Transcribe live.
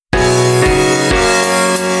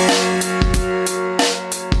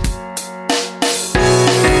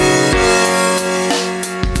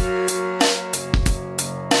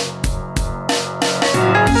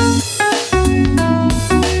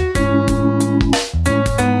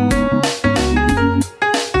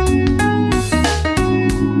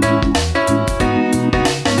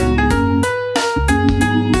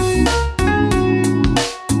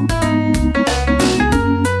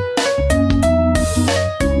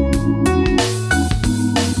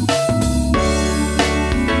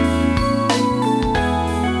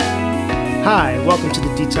welcome to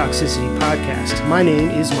the Detoxicity Podcast. My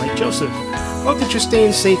name is Mike Joseph. Hope that you're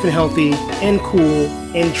staying safe and healthy and cool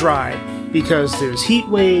and dry because there's heat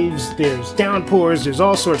waves, there's downpours, there's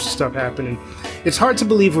all sorts of stuff happening. It's hard to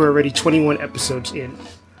believe we're already 21 episodes in.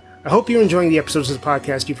 I hope you're enjoying the episodes of the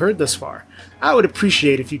podcast you've heard thus far. I would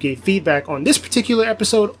appreciate if you gave feedback on this particular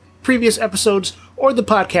episode, previous episodes, or the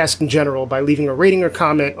podcast in general by leaving a rating or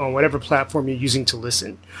comment on whatever platform you're using to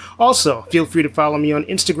listen. Also, feel free to follow me on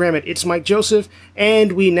Instagram at It's Mike Joseph,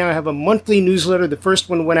 and we now have a monthly newsletter. The first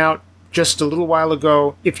one went out just a little while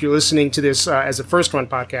ago. If you're listening to this as a first run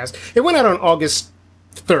podcast, it went out on August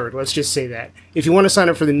 3rd, let's just say that. If you want to sign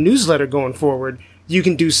up for the newsletter going forward, you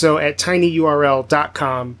can do so at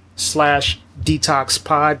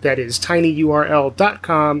tinyurl.com/detoxpod. That is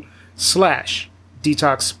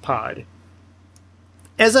tinyurl.com/detoxpod.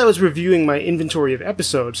 As I was reviewing my inventory of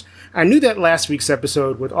episodes, I knew that last week's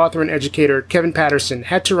episode with author and educator Kevin Patterson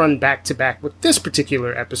had to run back to back with this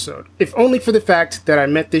particular episode, if only for the fact that I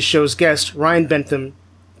met this show's guest, Ryan Bentham,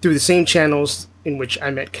 through the same channels in which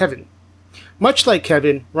I met Kevin. Much like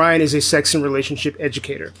Kevin, Ryan is a sex and relationship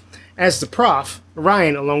educator. As the prof,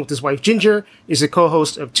 Ryan, along with his wife Ginger, is a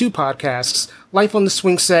co-host of two podcasts, Life on the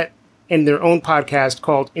Swing Set and their own podcast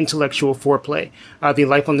called Intellectual Foreplay. The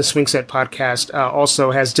Life on the Swing Set podcast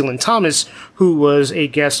also has Dylan Thomas, who was a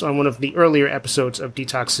guest on one of the earlier episodes of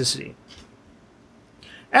Detoxicity.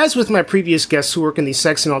 As with my previous guests who work in the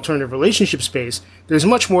sex and alternative relationship space, there's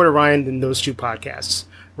much more to Ryan than those two podcasts.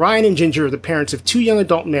 Ryan and Ginger are the parents of two young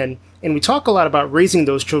adult men, and we talk a lot about raising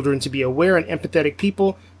those children to be aware and empathetic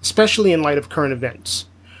people, especially in light of current events.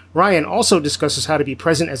 Ryan also discusses how to be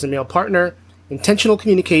present as a male partner, intentional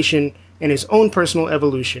communication, and his own personal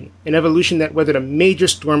evolution, an evolution that weathered a major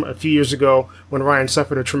storm a few years ago when Ryan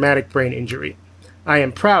suffered a traumatic brain injury. I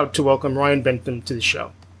am proud to welcome Ryan Bentham to the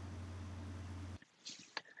show.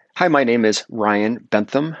 Hi, my name is Ryan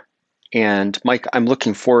Bentham, and Mike, I'm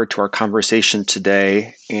looking forward to our conversation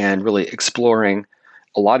today and really exploring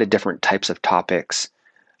a lot of different types of topics.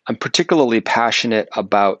 I'm particularly passionate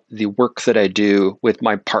about the work that I do with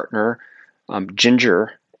my partner,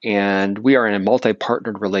 Ginger, and we are in a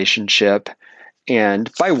multi-partnered relationship. And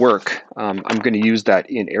by work, I'm going to use that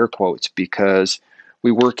in air quotes because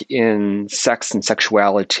we work in sex and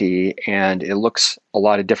sexuality, and it looks a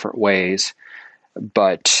lot of different ways.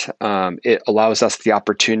 But it allows us the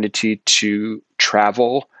opportunity to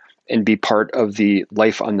travel and be part of the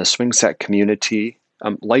Life on the Swing Set community,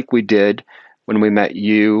 like we did when we met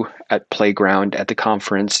you at Playground at the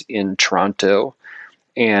conference in Toronto.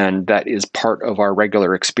 And that is part of our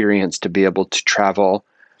regular experience to be able to travel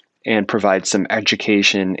and provide some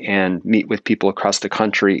education and meet with people across the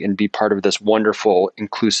country and be part of this wonderful,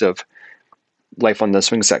 inclusive Life on the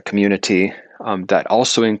Swing Set community. That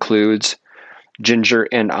also includes Ginger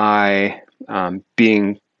and I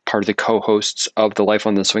being part of the co-hosts of the Life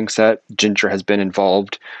on the Swing Set. Ginger has been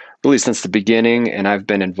involved really since the beginning, and I've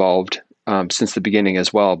been involved since the beginning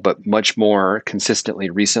as well, but much more consistently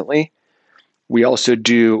recently. We also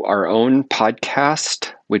do our own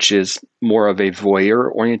podcast, which is more of a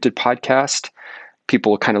voyeur-oriented podcast.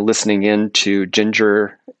 People kind of listening in to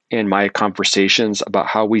Ginger and my conversations about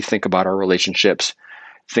how we think about our relationships,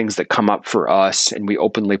 things that come up for us, and we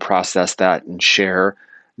openly process that and share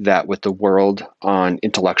that with the world on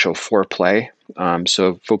Intellectual Foreplay.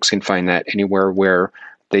 So folks can find that anywhere where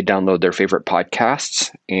they download their favorite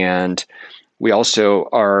podcasts. And we also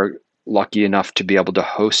are lucky enough to be able to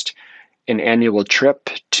host an annual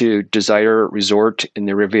trip to Desire Resort in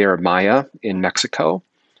the Riviera Maya in Mexico.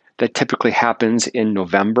 That typically happens in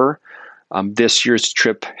November. This year's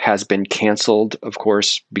trip has been canceled, of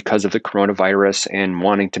course, because of the coronavirus and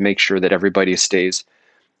wanting to make sure that everybody stays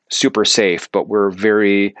super safe. But we're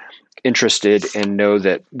very interested and know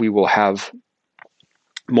that we will have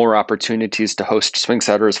more opportunities to host swing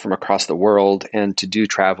setters from across the world and to do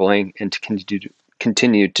traveling and to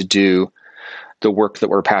continue to do the work that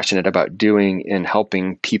we're passionate about doing in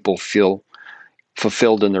helping people feel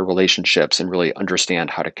fulfilled in their relationships and really understand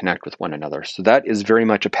how to connect with one another. So that is very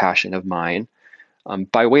much a passion of mine.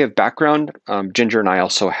 By way of background, Ginger and I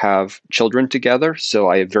also have children together, so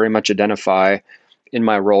I very much identify in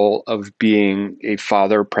my role of being a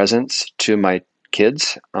father presence to my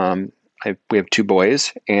kids. We have two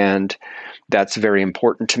boys, and that's very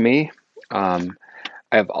important to me. I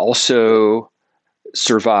have also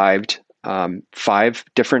survived 5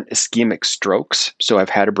 different ischemic strokes. So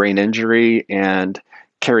I've had a brain injury and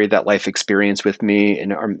carry that life experience with me,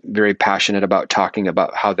 and I'm very passionate about talking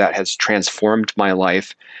about how that has transformed my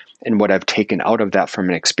life and what I've taken out of that from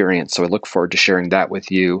an experience. So I look forward to sharing that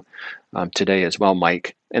with you today as well,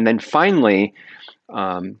 Mike. And then finally,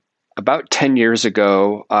 about 10 years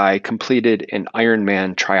ago, I completed an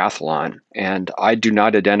Ironman triathlon, and I do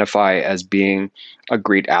not identify as being a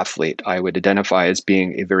great athlete. I would identify as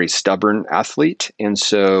being a very stubborn athlete. And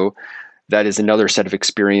so that is another set of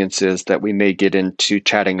experiences that we may get into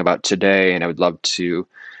chatting about today. And I would love to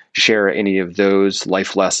share any of those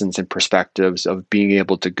life lessons and perspectives of being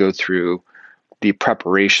able to go through the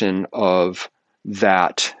preparation of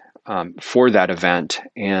that for that event,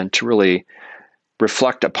 and to really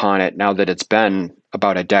reflect upon it now that it's been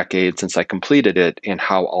about a decade since I completed it, and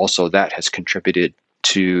how also that has contributed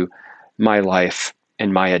to my life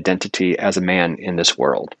and my identity as a man in this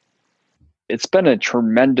world. It's been a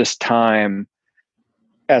tremendous time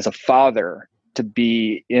as a father to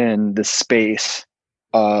be in the space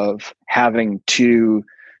of having two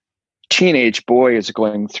teenage boys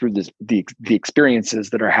going through the experiences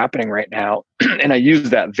that are happening right now. And I use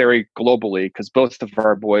that very globally because both of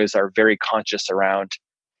our boys are very conscious around,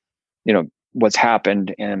 what's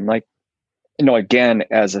happened. And again,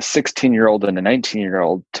 as a 16-year-old and a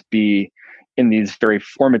 19-year-old, to be in these very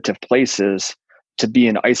formative places, to be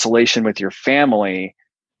in isolation with your family,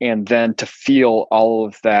 and then to feel all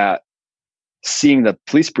of that, seeing the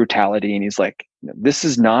police brutality. And he's like, this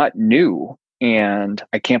is not new. And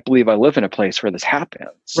I can't believe I live in a place where this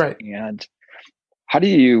happens. Right. And how do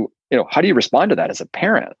you respond to that as a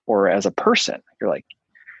parent or as a person? You're like,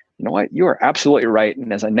 you know what? You are absolutely right.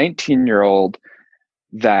 And as a 19-year-old,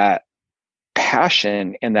 that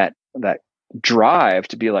passion and that drive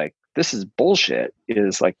to be like, this is bullshit,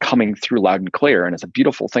 is like coming through loud and clear. And it's a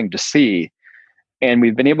beautiful thing to see. And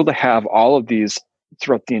we've been able to have all of these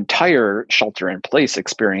throughout the entire shelter in place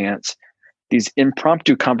experience, these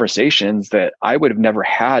impromptu conversations that I would have never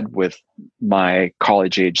had with my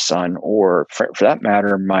college age son, or for that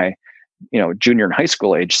matter, my, junior and high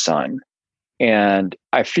school age son. And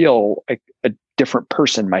I feel like a different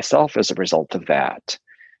person myself as a result of that.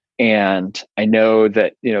 And I know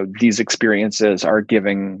that, these experiences are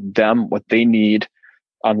giving them what they need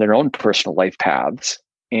on their own personal life paths,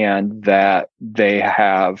 and that they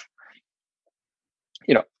have,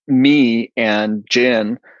 me and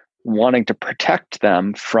Jen wanting to protect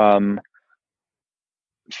them from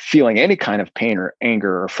feeling any kind of pain or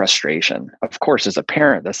anger or frustration. Of course, as a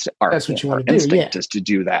parent, that's what you want to do. Instinct is to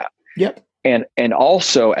do that. Yep. And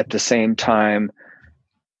also at the same time,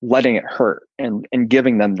 letting it hurt and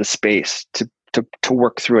giving them the space to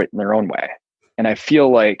work through it in their own way. And I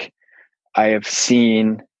feel like I have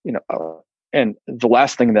seen, and the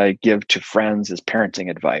last thing that I give to friends is parenting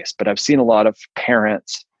advice, but I've seen a lot of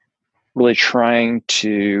parents really trying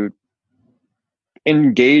to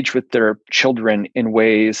engage with their children in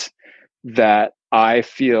ways that I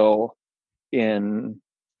feel in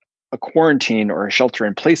a quarantine or a shelter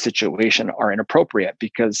in place situation are inappropriate,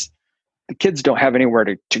 because the kids don't have anywhere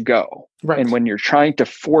to go. Right. And when you're trying to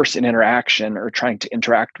force an interaction or trying to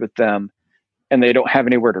interact with them and they don't have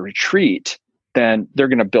anywhere to retreat, then they're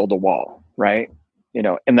going to build a wall, right?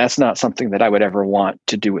 And that's not something that I would ever want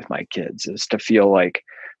to do with my kids, is to feel like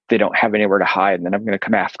they don't have anywhere to hide and then I'm going to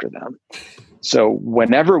come after them. So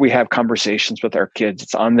whenever we have conversations with our kids,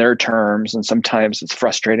 it's on their terms. And sometimes it's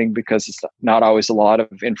frustrating because it's not always a lot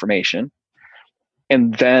of information.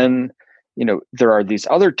 And then, there are these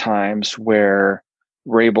other times where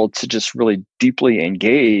we're able to just really deeply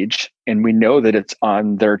engage, and we know that it's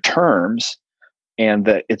on their terms, and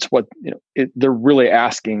that it's what, they're really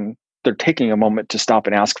asking, they're taking a moment to stop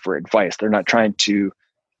and ask for advice. They're not trying to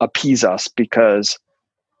appease us because,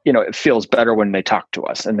 it feels better when they talk to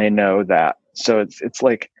us and they know that. So it's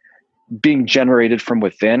like being generated from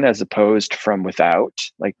within as opposed from without,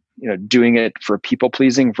 like, doing it for people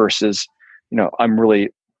pleasing versus, I'm really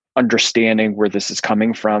understanding where this is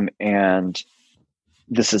coming from. And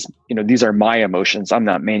this is, these are my emotions. I'm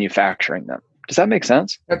not manufacturing them. Does that make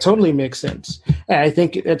sense? That totally makes sense. And I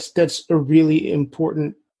think that's a really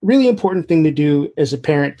important thing to do as a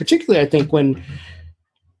parent, particularly I think when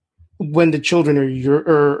the children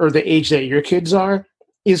are the age that your kids are,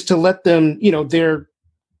 is to let them, they're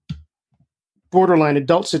borderline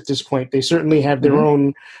adults at this point. They certainly have their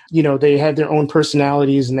own, they have their own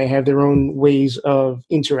personalities and they have their own ways of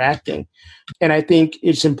interacting. And I think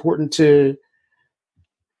it's important to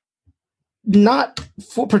not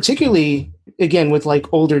for particularly, again, with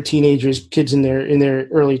like older teenagers, kids in their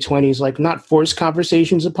early 20s, like not force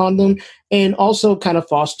conversations upon them, and also kind of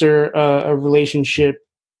foster a relationship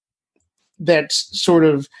that's a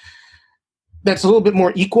little bit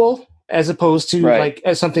more equal, as opposed to like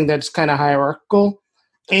as something that's kind of hierarchical.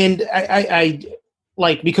 And I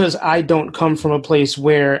like, because I don't come from a place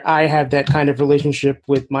where I have that kind of relationship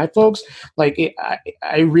with my folks, like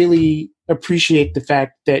I really appreciate the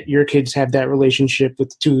fact that your kids have that relationship with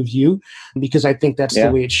the two of you, because I think that's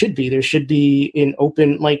the way it should be. There should be an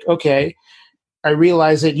open, like, okay, I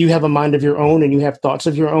realize that you have a mind of your own and you have thoughts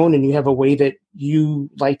of your own and you have a way that you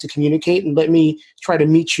like to communicate, and let me try to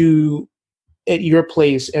meet you at your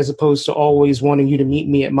place as opposed to always wanting you to meet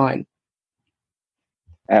me at mine.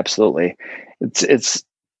 Absolutely. It's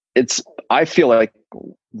I feel like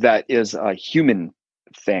that is a human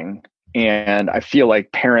thing. And I feel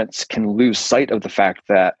like parents can lose sight of the fact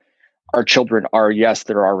that our children are, yes,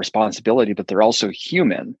 they're our responsibility, but they're also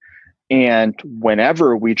human. And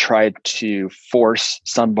whenever we try to force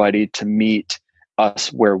somebody to meet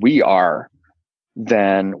us where we are,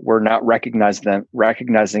 then we're not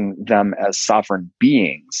recognizing them as sovereign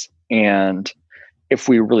beings. And if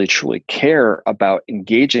we really truly care about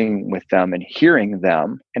engaging with them and hearing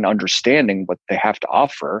them and understanding what they have to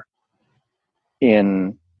offer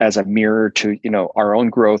in as a mirror to, our own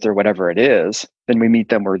growth or whatever it is, then we meet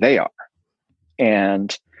them where they are.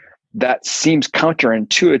 And that seems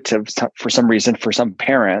counterintuitive for some reason for some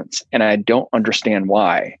parents, and I don't understand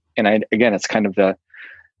why. And again, it's kind of the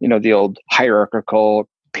old hierarchical,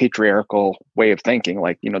 patriarchal way of thinking.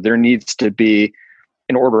 Like, there needs to be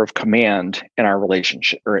an order of command in our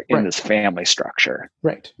relationship or in this family structure.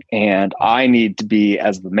 Right. And I need to be,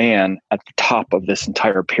 as the man, at the top of this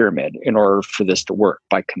entire pyramid in order for this to work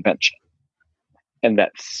by convention. And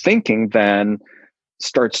that thinking then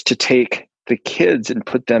starts to take the kids and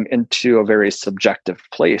put them into a very subjective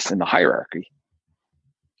place in the hierarchy.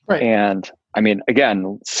 Right. And I mean,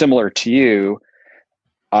 again, similar to you,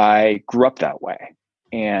 I grew up that way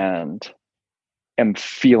and am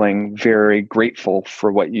feeling very grateful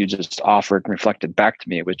for what you just offered and reflected back to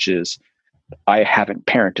me, which is I haven't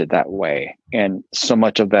parented that way. And so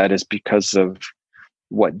much of that is because of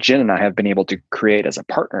what Jen and I have been able to create as a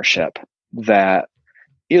partnership that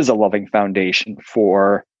is a loving foundation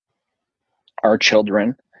for our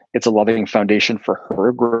children. It's a loving foundation for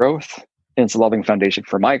her growth, and it's a loving foundation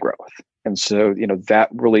for my growth. And so, that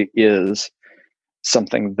really is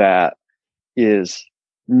something that is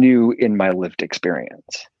new in my lived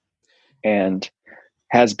experience and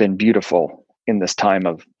has been beautiful in this time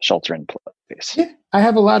of shelter in place. Yeah, I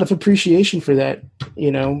have a lot of appreciation for that,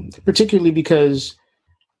 particularly because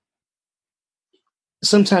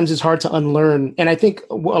sometimes it's hard to unlearn. And I think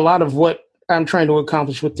a lot of what I'm trying to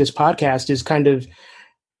accomplish with this podcast is kind of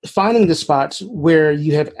finding the spots where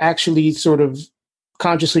you have actually sort of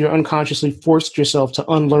consciously or unconsciously forced yourself to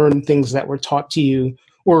unlearn things that were taught to you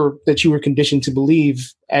or that you were conditioned to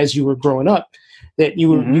believe as you were growing up, that you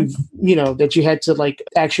were, that you had to like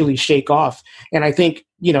actually shake off. And I think,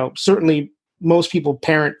 certainly most people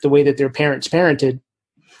parent the way that their parents parented.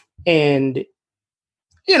 And,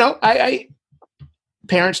 I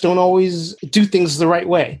parents don't always do things the right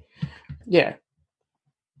way. Yeah.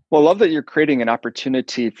 Well, I love that you're creating an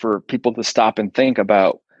opportunity for people to stop and think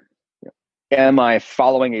about, am I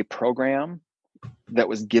following a program that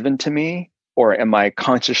was given to me, or am I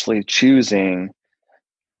consciously choosing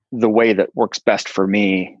the way that works best for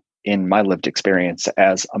me in my lived experience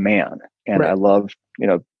as a man? And I love,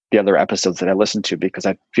 the other episodes that I listen to, because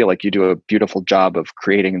I feel like you do a beautiful job of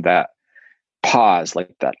creating that pause, like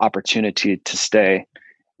that opportunity to stay.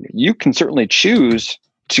 You can certainly choose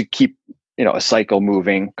to keep, a cycle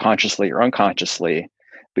moving consciously or unconsciously,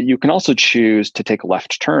 but you can also choose to take a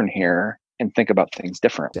left turn here and think about things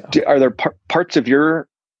differently. Yeah. Are there parts of your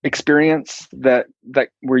experience that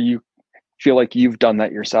where you feel like you've done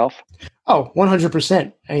that yourself? Oh,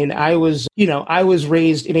 100%. I mean, I was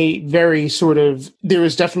raised in a very sort of, there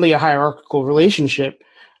was definitely a hierarchical relationship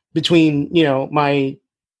between, my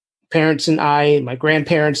parents and I, my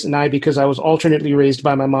grandparents and I, because I was alternately raised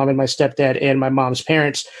by my mom and my stepdad and my mom's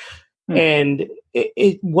parents. And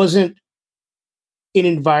it wasn't an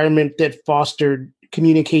environment that fostered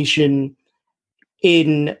communication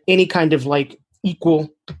in any kind of like equal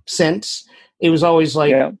sense. It was always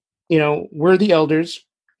like, we're the elders.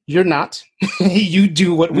 You're not. You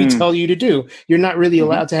do what we tell you to do. You're not really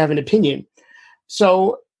allowed to have an opinion.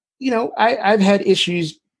 So, I've had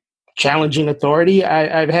issues challenging authority.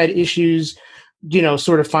 I've had issues,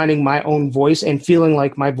 sort of finding my own voice and feeling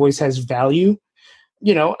like my voice has value.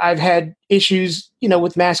 I've had issues,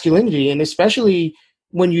 with masculinity, and especially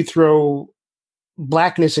when you throw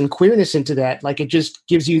Blackness and queerness into that, like it just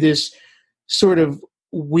gives you this sort of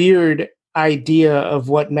weird idea of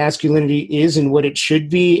what masculinity is and what it should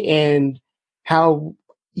be and how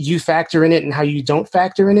you factor in it and how you don't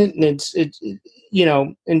factor in it. And it's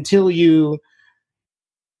until you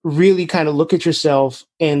really kind of look at yourself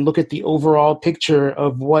and look at the overall picture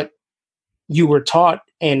of what you were taught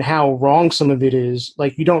and how wrong some of it is,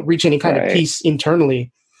 like you don't reach any kind of peace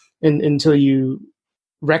internally until you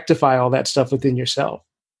rectify all that stuff within yourself.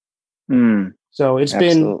 So it's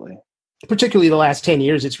been, particularly the last 10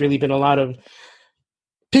 years, it's really been a lot of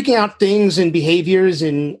picking out things and behaviors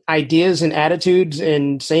and ideas and attitudes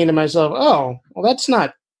and saying to myself, oh, well, that's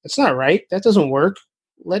not right. That doesn't work.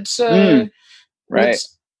 Let's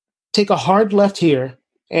take a hard left here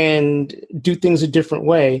and do things a different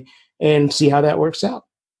way and see how that works out.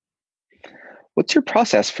 What's your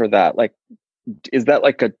process for that? Like, is that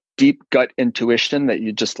like a deep gut intuition that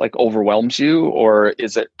you just like overwhelms you, or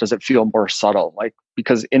does it feel more subtle? Like,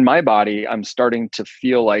 because in my body, I'm starting to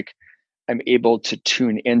feel like I'm able to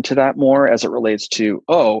tune into that more as it relates to,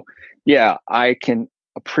 oh yeah, I can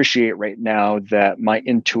appreciate right now that my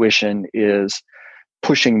intuition is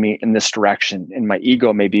pushing me in this direction, and my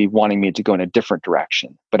ego may be wanting me to go in a different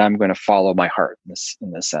direction, but I'm going to follow my heart in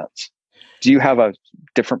this sense. Do you have a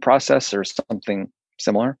different process or something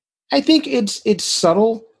similar? I think it's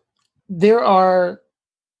subtle. There are,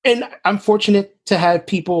 and I'm fortunate to have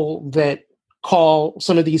people that call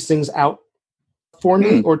some of these things out for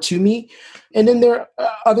me or to me. And then there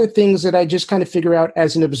are other things that I just kind of figure out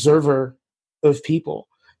as an observer of people,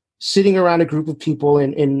 sitting around a group of people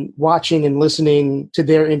and watching and listening to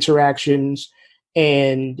their interactions.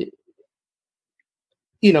 And,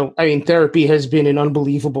 therapy has been an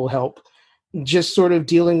unbelievable help. Just sort of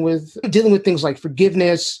dealing with things like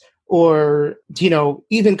forgiveness, or,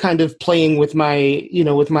 even kind of playing with my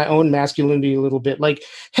own masculinity a little bit. Like,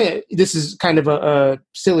 hey, this is kind of a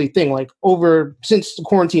silly thing. Like, since the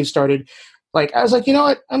quarantine started, like, I was like, you know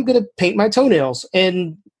what? I'm going to paint my toenails.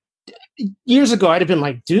 And years ago, I'd have been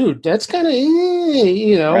like, dude, that's kind of,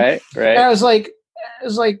 Right. And I was like,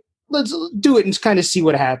 let's do it and kind of see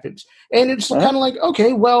what happens. And it's kind of like,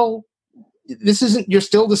 okay, well, this isn't, you're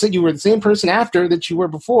still you were the same person after that you were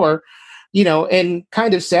before. And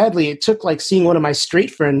kind of sadly, it took like seeing one of my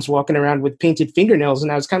straight friends walking around with painted fingernails.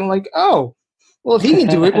 And I was kind of like, oh, well, if he can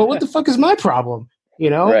do it, well, what the fuck is my problem?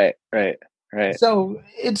 Right. So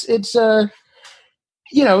it's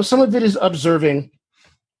some of it is observing,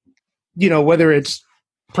 whether it's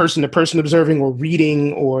person to person observing or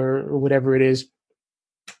reading or whatever it is.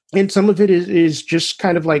 And some of it is just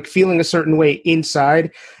kind of like feeling a certain way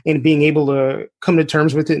inside and being able to come to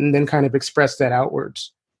terms with it and then kind of express that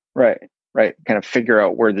outwards. Right. Kind of figure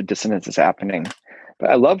out where the dissonance is happening. But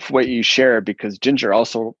I love what you share, because Ginger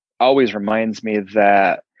also always reminds me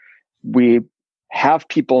that we have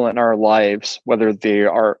people in our lives, whether they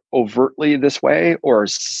are overtly this way or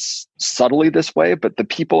subtly this way, but the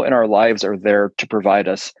people in our lives are there to provide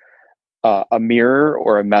us a mirror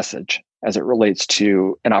or a message as it relates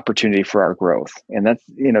to an opportunity for our growth. And that's,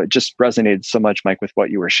 it just resonated so much, Mike, with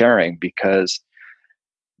what you were sharing, because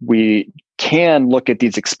we can look at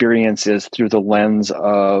these experiences through the lens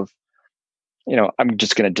of, I'm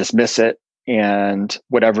just going to dismiss it, and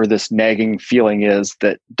whatever this nagging feeling is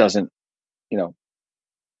that doesn't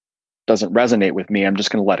resonate with me, I'm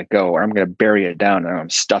just going to let it go, or I'm going to bury it down and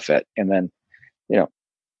I'm stuff it. And then,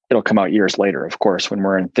 it'll come out years later, of course, when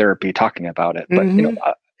we're in therapy talking about it. But,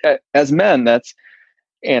 as men,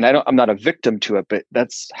 I'm not a victim to it, but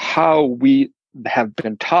that's how we have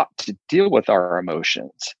been taught to deal with our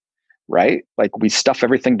emotions, right? Like, we stuff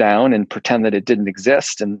everything down and pretend that it didn't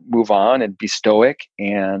exist and move on and be stoic.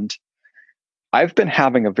 And I've been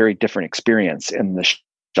having a very different experience in the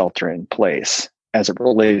shelter in place as it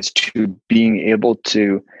relates to being able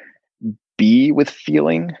to be with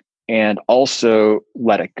feeling and also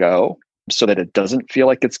let it go, so that it doesn't feel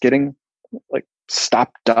like it's getting like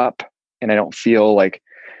stopped up, and I don't feel like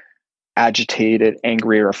agitated,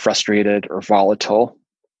 angry, or frustrated or volatile.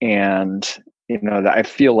 And that I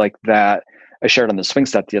feel like that I shared on the swing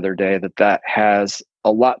set the other day that has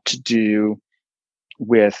a lot to do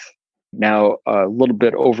with now a little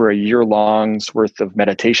bit over a year-long's worth of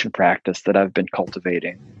meditation practice that I've been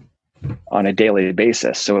cultivating on a daily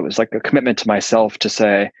basis. So it was like a commitment to myself to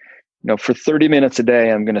say, for 30 minutes a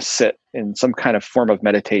day, I'm going to sit in some kind of form of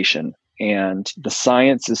meditation. And the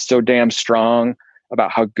science is so damn strong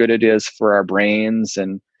about how good it is for our brains.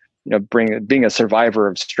 And, being a survivor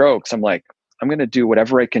of strokes, I'm like, I'm going to do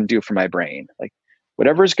whatever I can do for my brain. Like,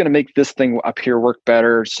 whatever is going to make this thing up here work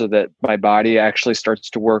better so that my body actually starts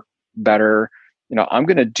to work better, I'm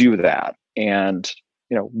going to do that. And,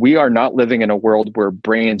 we are not living in a world where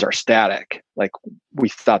brains are static like we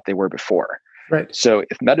thought they were before. Right. So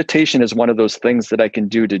if meditation is one of those things that I can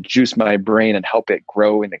do to juice my brain and help it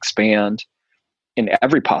grow and expand in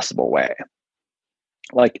every possible way,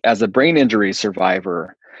 like as a brain injury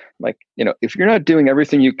survivor, Like, if you're not doing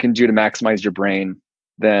everything you can do to maximize your brain,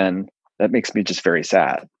 then that makes me just very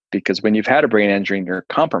sad, because when you've had a brain injury and you're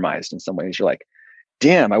compromised in some ways, you're like,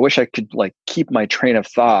 damn, I wish I could like keep my train of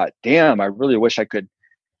thought. Damn, I really wish I could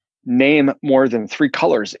name more than 3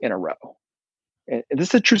 colors in a row. And this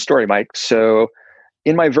is a true story, Mike. So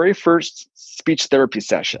in my very first speech therapy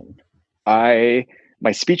session, my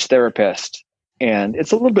speech therapist, and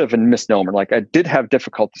it's a little bit of a misnomer, like I did have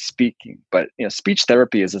difficulty speaking, but speech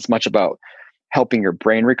therapy is as much about helping your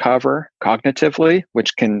brain recover cognitively,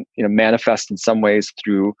 which can manifest in some ways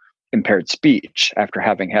through impaired speech after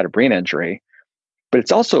having had a brain injury. But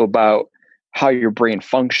it's also about how your brain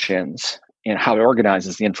functions and how it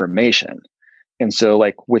organizes the information. And so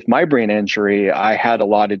like with my brain injury, I had a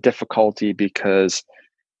lot of difficulty because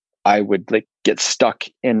I would like get stuck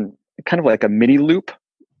in kind of like a mini loop.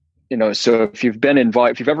 So if you've been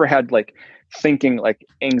involved, if you've ever had like thinking, like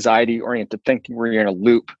anxiety oriented thinking where you're in a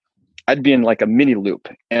loop, I'd be in like a mini loop,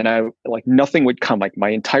 and I like nothing would come, like my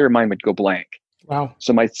entire mind would go blank. Wow.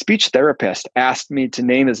 So my speech therapist asked me to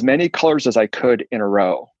name as many colors as I could in a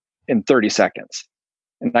row in 30 seconds.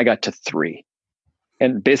 And I got to 3.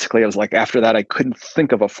 And basically I was like, after that, I couldn't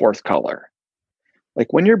think of a 4th color.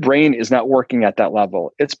 Like when your brain is not working at that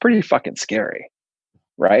level, it's pretty fucking scary.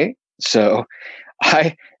 Right. So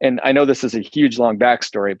I know this is a huge long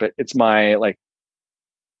backstory, but it's my like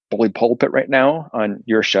bully pulpit right now on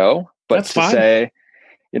your show. But That's to fine. say,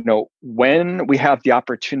 when we have the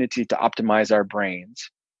opportunity to optimize our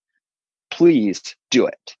brains, please do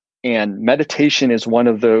it. And meditation is one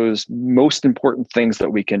of those most important things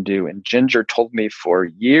that we can do. And Ginger told me for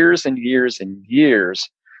years and years and years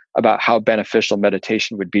about how beneficial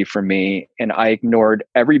meditation would be for me. And I ignored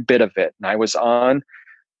every bit of it. And I was on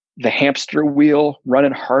the hamster wheel,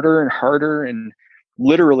 running harder and harder, and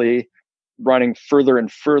literally running further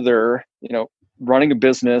and further, running a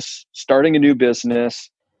business, starting a new business,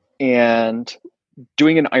 and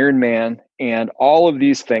doing an Ironman, and all of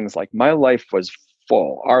these things. Like my life was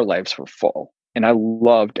full, our lives were full, and I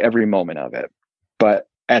loved every moment of it. But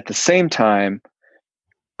at the same time,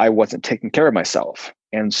 I wasn't taking care of myself.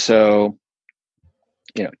 And so,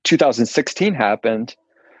 2016 happened.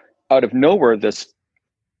 Out of nowhere, this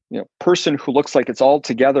person who looks like it's all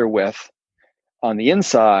together with on the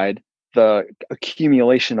inside, the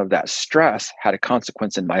accumulation of that stress had a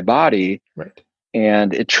consequence in my body. Right.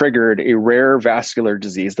 And it triggered a rare vascular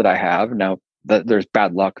disease that I have. Now, there's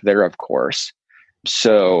bad luck there, of course.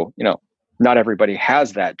 So, not everybody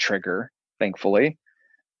has that trigger, thankfully.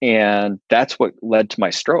 And that's what led to my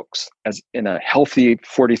strokes as in a healthy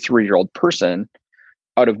 43-year-old person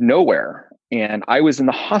out of nowhere. And I was in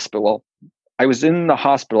the hospital.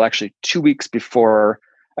 Actually 2 weeks before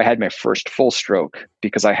I had my first full stroke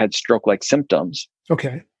because I had stroke-like symptoms.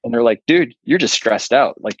 Okay. And they're like, dude, you're just stressed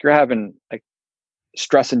out. Like you're having like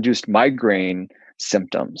stress-induced migraine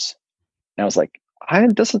symptoms. And I was like,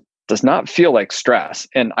 does not feel like stress.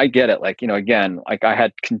 And I get it. Like, again, like I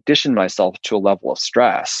had conditioned myself to a level of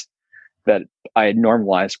stress that I had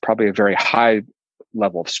normalized probably a very high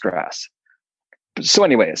level of stress. So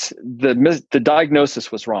anyways, the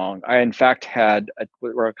diagnosis was wrong. I, in fact, had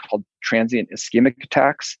what were called transient ischemic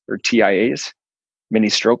attacks, or TIAs, mini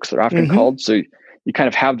strokes they're often called. So you kind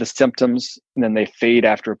of have the symptoms and then they fade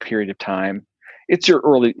after a period of time. It's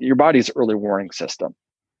your body's early warning system.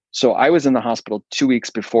 So I was in the hospital 2 weeks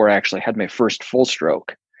before I actually had my first full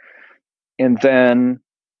stroke. And then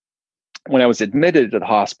when I was admitted to the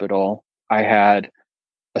hospital, I had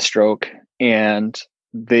a stroke, and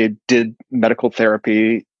they did medical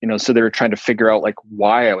therapy, so they were trying to figure out like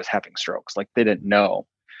why I was having strokes. Like they didn't know.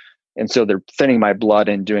 And so they're thinning my blood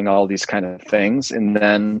and doing all these kind of things. And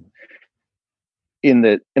then in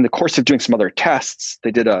the course of doing some other tests,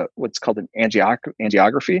 they did what's called an angiogram.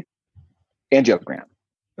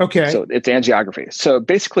 Okay. So it's angiography. So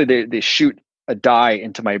basically they shoot a dye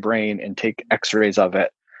into my brain and take x-rays of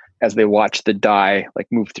it as they watch the dye like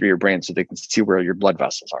move through your brain so they can see where your blood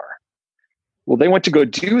vessels are. Well, they went to go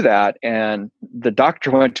do that, and the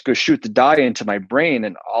doctor went to go shoot the dye into my brain,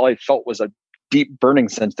 and all I felt was a deep burning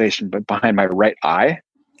sensation behind my right eye.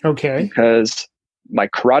 Okay. Because my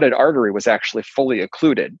carotid artery was actually fully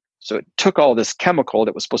occluded. So it took all this chemical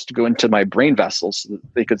that was supposed to go into my brain vessels so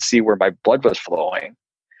that they could see where my blood was flowing,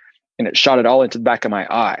 and it shot it all into the back of my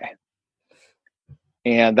eye.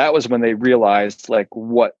 And that was when they realized like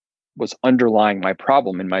what was underlying my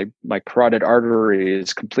problem. And my carotid artery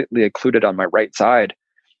is completely occluded on my right side.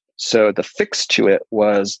 So the fix to it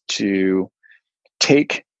was to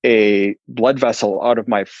take a blood vessel out of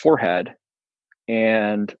my forehead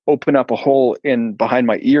and open up a hole in behind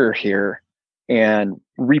my ear here and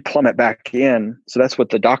replumb it back in. So that's what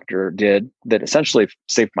the doctor did that essentially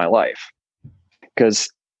saved my life. Because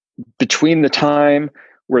between the time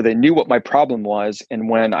where they knew what my problem was and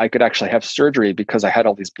when I could actually have surgery, because I had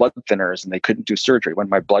all these blood thinners and they couldn't do surgery when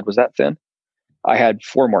my blood was that thin, I had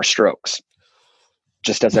 4 more strokes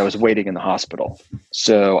just as I was waiting in the hospital.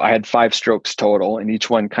 So I had 5 strokes total, and each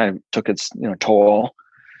one kind of took its toll.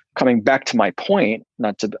 Coming back to my point,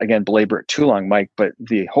 not to again belabor it too long, Mike, but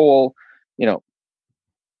the whole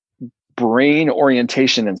brain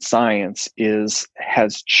orientation in science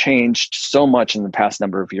has changed so much in the past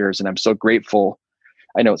number of years, and I'm so grateful.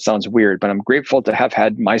 I know it sounds weird, but I'm grateful to have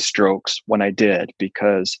had my strokes when I did,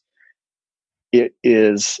 because it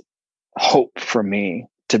is hope for me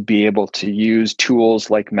to be able to use tools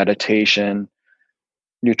like meditation,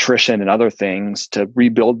 nutrition, and other things to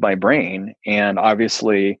rebuild my brain, and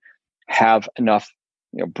obviously have enough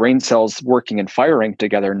brain cells working and firing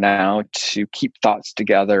together now to keep thoughts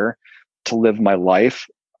together, to live my life,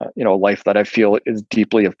 a life that I feel is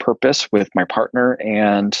deeply of purpose with my partner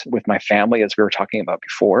and with my family, as we were talking about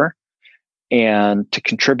before, and to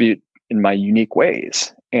contribute in my unique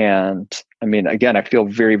ways. And I mean, again, I feel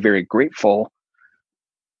very, very grateful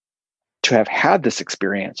to have had this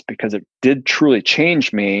experience, because it did truly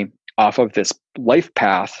change me off of this life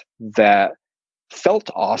path that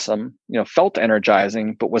felt awesome, felt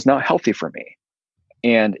energizing, but was not healthy for me.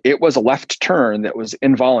 And it was a left turn that was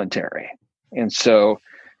involuntary. And so,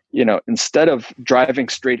 instead of driving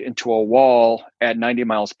straight into a wall at 90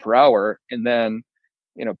 miles per hour and then,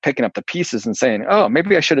 picking up the pieces and saying, oh,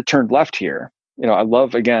 maybe I should have turned left here. I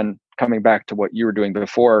love, again, coming back to what you were doing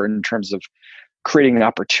before in terms of creating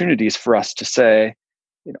opportunities for us to say,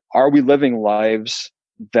 are we living lives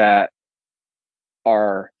that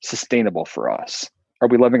are sustainable for us? Are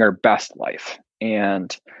we living our best life?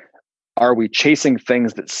 And are we chasing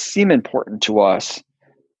things that seem important to us,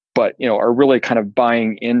 but are really kind of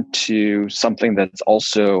buying into something that's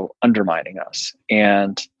also undermining us?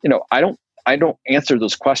 And I don't answer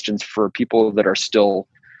those questions for people that are still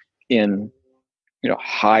in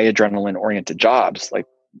high adrenaline oriented jobs. Like,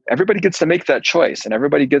 everybody gets to make that choice, and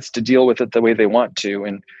everybody gets to deal with it the way they want to.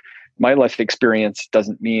 And my life experience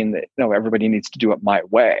doesn't mean that everybody needs to do it my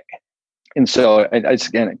way. And so I just,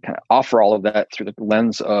 again, kind of offer all of that through the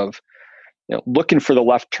lens of looking for the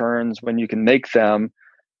left turns when you can make them,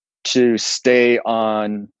 to stay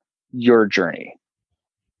on your journey.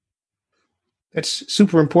 That's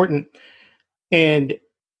super important. And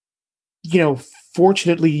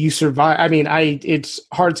fortunately you survived. I mean, it's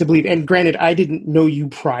hard to believe. And granted, I didn't know you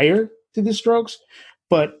prior to the strokes,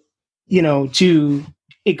 but to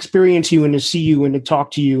experience you and to see you and to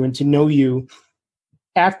talk to you and to know you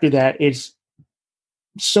after that, it's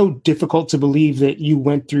so difficult to believe that you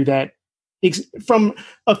went through that from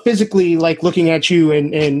a physically, like, looking at you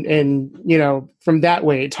and from that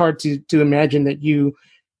way. It's hard to imagine that you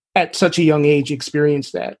at such a young age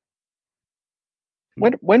experienced that.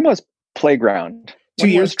 When was Playground?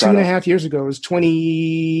 2.5 years ago. It was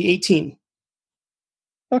 2018.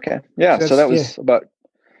 Okay. Yeah. So that was about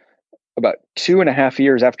 2.5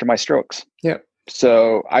 years after my strokes. Yeah.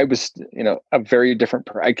 So I was, a very different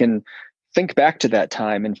I can think back to that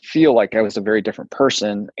time and feel like I was a very different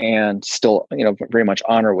person, and still, very much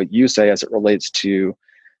honor what you say as it relates to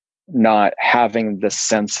not having the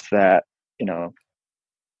sense that,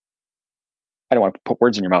 I don't want to put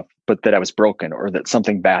words in your mouth, but that I was broken or that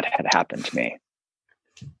something bad had happened to me.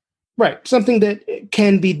 Right. Something that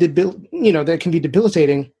can be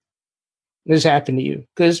debilitating has happened to you.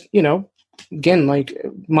 Because, again, like,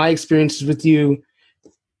 my experiences with you,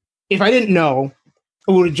 if I didn't know,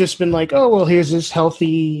 it would have just been like, oh, well, here's this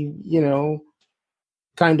healthy,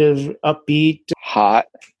 kind of upbeat, hot.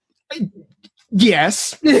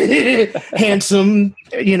 Yes. Handsome,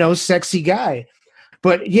 sexy guy.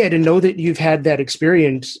 But yeah, to know that you've had that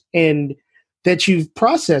experience and that you've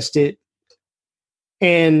processed it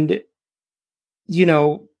and,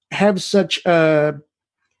 have such a,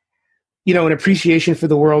 an appreciation for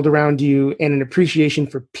the world around you and an appreciation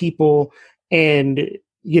for people, and,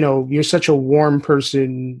 you're such a warm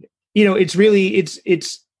person, it's really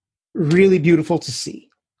beautiful to see.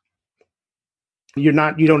 You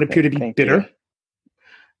don't appear to be bitter.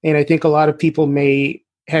 And I think a lot of people may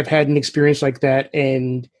have had an experience like that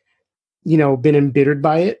and, been embittered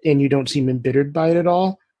by it, and you don't seem embittered by it at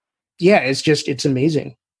all. Yeah, it's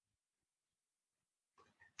amazing.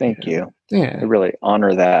 Thank you. Yeah. I really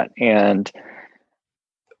honor that. And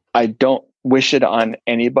I don't wish it on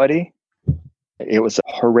anybody. It was a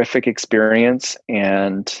horrific experience.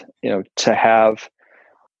 And, to have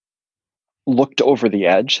looked over the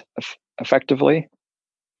edge effectively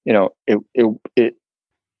it's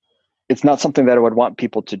not something that I would want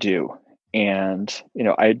people to do. And,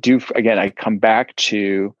 I come back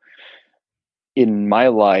to, in my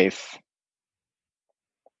life,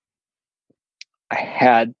 I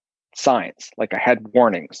had signs, like I had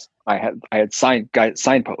warnings. I had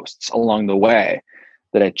signposts along the way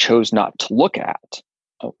that I chose not to look at.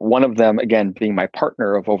 One of them, again, being my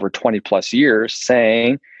partner of over 20 plus years,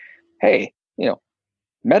 saying, hey,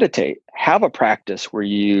 meditate, have a practice where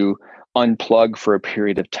you unplug for a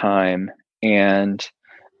period of time and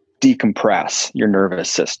decompress your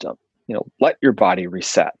nervous system, let your body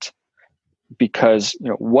reset. Because,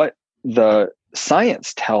 what the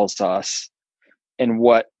science tells us, and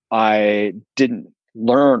what I didn't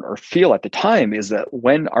learn or feel at the time, is that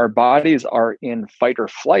when our bodies are in fight or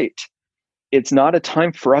flight, it's not a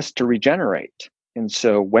time for us to regenerate. And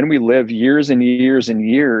so when we live years and years and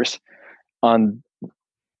years on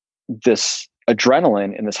this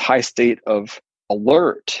adrenaline in this high state of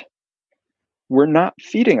alert, we're not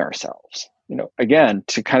feeding ourselves. Again,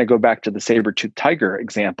 to kind of go back to the saber-toothed tiger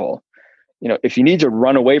example, if you need to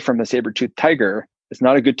run away from the saber-toothed tiger, it's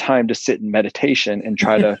not a good time to sit in meditation and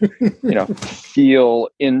try to, feel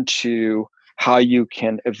into how you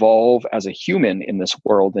can evolve as a human in this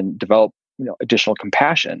world and develop, additional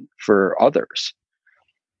compassion for others.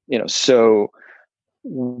 So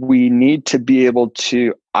we need to be able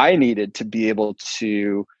to, I needed to be able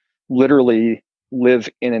to literally live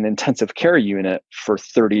in an intensive care unit for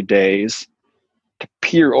 30 days to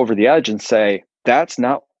peer over the edge and say, that's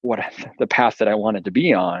not the path that I wanted to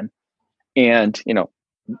be on. And,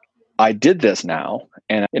 I did this now,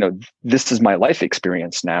 and, this is my life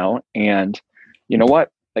experience now. And you know what?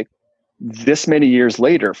 Like, this many years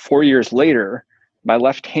later, 4 years later, my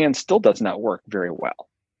left hand still does not work very well.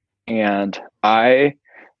 And I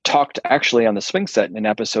talked actually on the Swing Set in an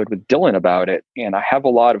episode with Dylan about it. And I have a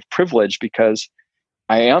lot of privilege because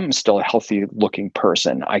I am still a healthy looking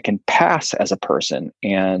person. I can pass as a person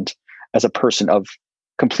and as a person of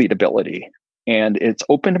complete ability. And it's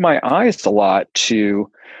opened my eyes a lot to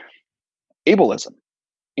ableism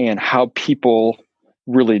and how people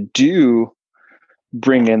really do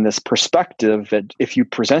bring in this perspective that if you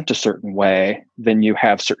present a certain way, then you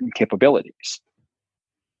have certain capabilities.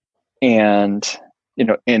 And,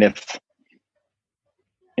 and if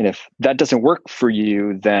that doesn't work for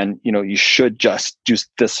you, then, you should just do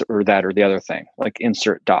this or that or the other thing, like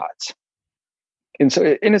insert dots. And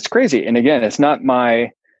so, and it's crazy. And again, it's not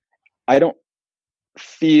I don't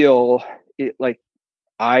feel it like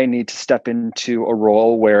I need to step into a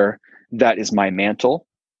role where that is my mantle,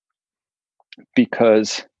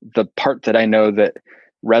 because the part that I know that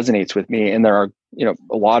resonates with me, and there are,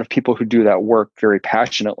 a lot of people who do that work very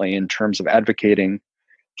passionately in terms of advocating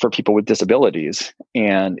for people with disabilities.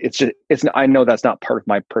 And I know that's not part of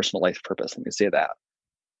my personal life purpose. Let me say that.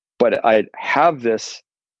 But I have this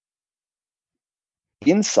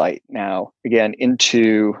insight now, again,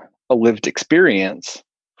 into a lived experience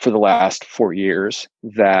for the last 4 years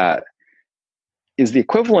that is the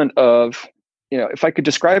equivalent of, if I could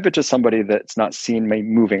describe it to somebody that's not seen me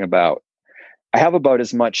moving about, I have about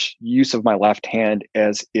as much use of my left hand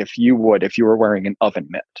as if you were wearing an oven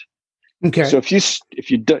mitt. Okay. So if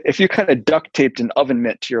you kind of duct taped an oven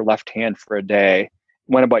mitt to your left hand for a day,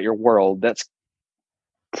 went about your world, that's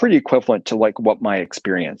pretty equivalent to like what my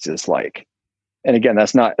experience is like. And again,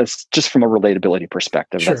 it's just from a relatability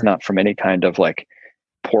perspective. Sure. That's not from any kind of like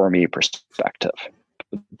poor me perspective.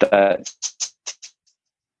 That's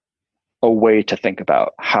a way to think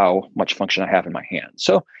about how much function I have in my hand.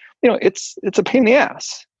 So, it's a pain in the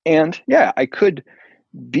ass. And yeah, I could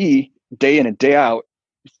be day in and day out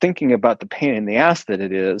thinking about the pain in the ass that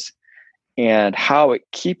it is and how it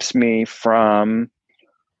keeps me from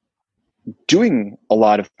doing a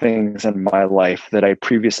lot of things in my life that I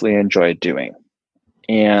previously enjoyed doing.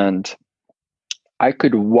 And I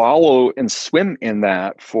could wallow and swim in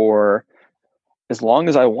that for as long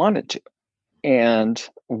as I wanted to. And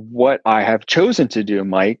what I have chosen to do,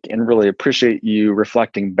 Mike, and really appreciate you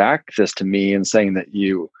reflecting back this to me and saying that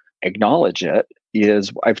you acknowledge it,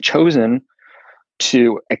 is I've chosen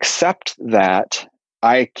to accept that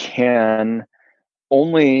I can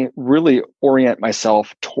only really orient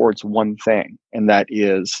myself towards one thing, and that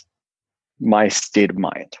is my state of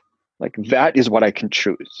mind. Like, that is what I can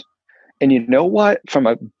choose. And you know what? From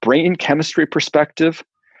a brain chemistry perspective,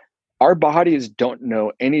 our bodies don't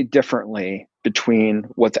know any differently between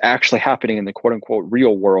what's actually happening in the quote unquote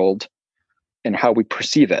real world and how we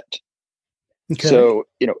perceive it. Okay. So,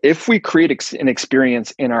 if we create an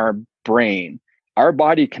experience in our brain, our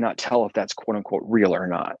body cannot tell if that's quote unquote real or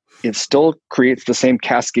not. It still creates the same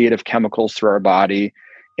cascade of chemicals through our body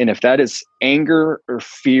And if that is anger or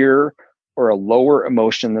fear or a lower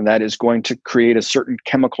emotion, then that is going to create a certain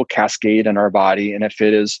chemical cascade in our body. And if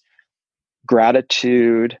it is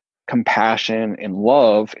gratitude, compassion, and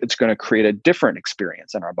love, it's going to create a different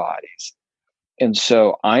experience in our bodies. And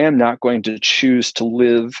so I am not going to choose to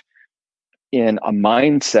live in a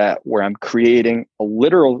mindset where I'm creating a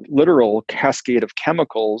literal cascade of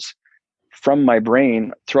chemicals from my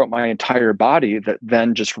brain throughout my entire body that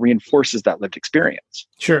then just reinforces that lived experience.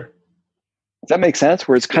 Sure. Does that make sense?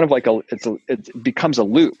 Where it's kind of like it becomes a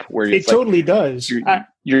loop where it totally does.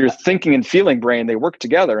 Your thinking and feeling brain, they work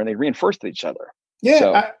together and they reinforce each other. Yeah,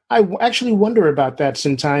 so, I actually wonder about that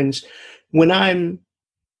sometimes when I'm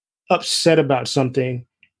upset about something,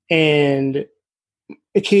 and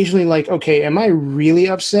occasionally like, okay, am I really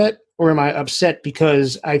upset, or am I upset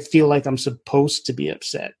because I feel like I'm supposed to be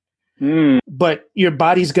upset? But your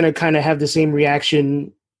body's going to kind of have the same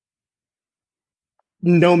reaction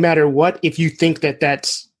no matter what. If you think that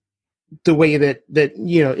that's the way that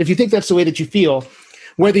if you think that's the way that you feel,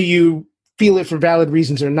 whether you feel it for valid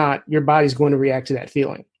reasons or not, your body's going to react to that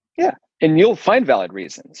feeling. Yeah. And you'll find valid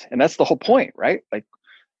reasons. And that's the whole point, right? Like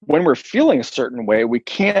when we're feeling a certain way, we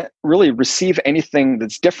can't really receive anything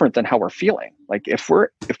that's different than how we're feeling. Like if we're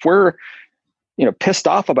pissed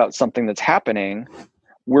off about something that's happening,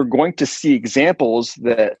 we're going to see examples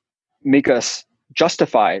that make us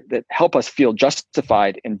justified, that help us feel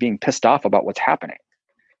justified in being pissed off about what's happening.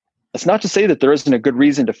 It's not to say that there isn't a good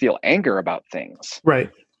reason to feel anger about things.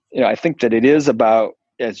 Right. I think that it is about,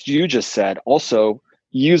 as you just said, also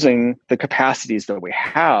using the capacities that we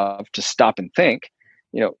have to stop and think,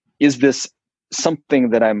 is this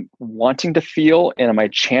something that I'm wanting to feel? And am I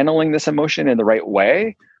channeling this emotion in the right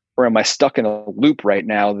way? Or am I stuck in a loop right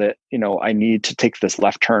now that, I need to take this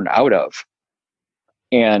left turn out of?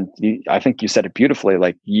 And I think you said it beautifully.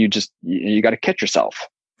 Like you got to catch yourself.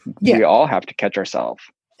 Yeah. We all have to catch ourselves.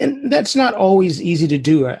 And that's not always easy to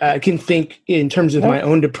do. I can think in terms of my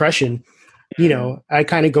own depression, I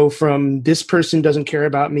kind of go from this person doesn't care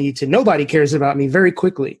about me to nobody cares about me very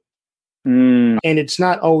quickly. And it's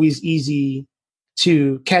not always easy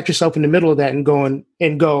to catch yourself in the middle of that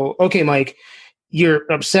and go, okay, Mike,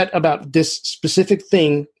 you're upset about this specific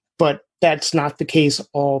thing, but that's not the case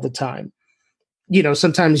all the time.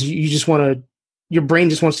 Sometimes you just your brain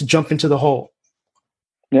just wants to jump into the hole.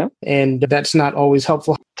 Yeah. And that's not always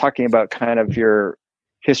helpful. Talking about kind of your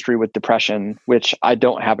history with depression, which I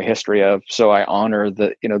don't have a history of. So I honor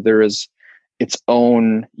that, there is its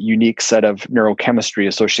own unique set of neurochemistry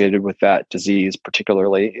associated with that disease,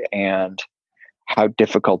 particularly, and how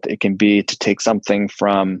difficult it can be to take something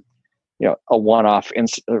from, a one-off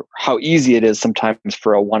how easy it is sometimes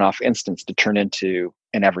for a one-off instance to turn into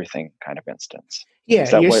an everything kind of instance. Yeah.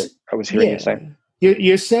 Is that what I was hearing you say?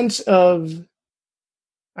 Your sense of,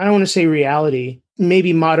 I don't want to say reality,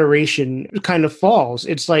 maybe moderation kind of falls.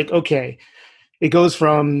 It's like, okay, it goes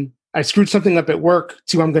from I screwed something up at work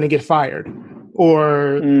to I'm going to get fired,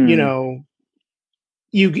 or,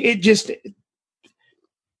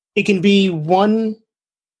 it can be one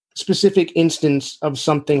specific instance of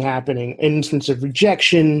something happening, an instance of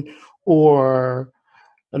rejection or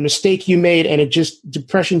a mistake you made, and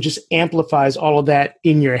depression just amplifies all of that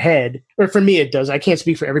in your head. Or for me, it does. I can't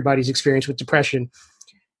speak for everybody's experience with depression.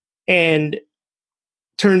 And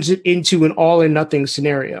turns it into an all or nothing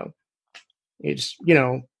scenario. It's,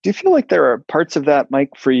 Do you feel like there are parts of that,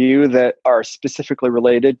 Mike, for you that are specifically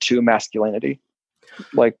related to masculinity?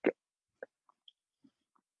 Like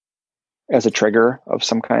as a trigger of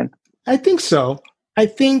some kind? I think so. I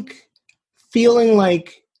think feeling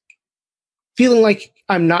like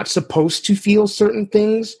I'm not supposed to feel certain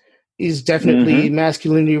things is definitely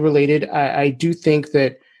masculinity related. I do think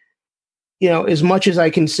that, as much as I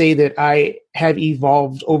can say that I have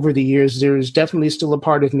evolved over the years, there's definitely still a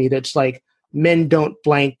part of me that's like, men don't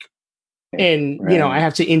blank. And, I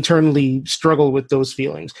have to internally struggle with those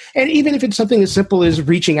feelings. And even if it's something as simple as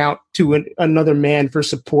reaching out to another man for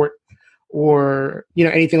support or,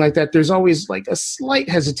 anything like that, there's always like a slight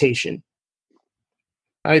hesitation.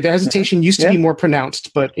 The hesitation used to be more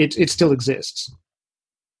pronounced, but it still exists.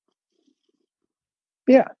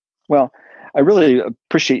 Yeah. Well, I really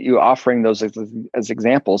appreciate you offering those as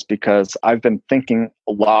examples, because I've been thinking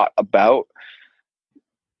a lot about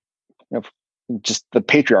just the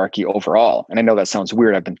patriarchy overall. And I know that sounds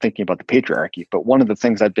weird. I've been thinking about the patriarchy, but one of the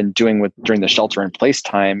things I've been doing during the shelter in place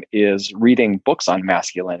time is reading books on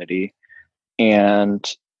masculinity. And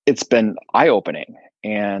it's been eye-opening.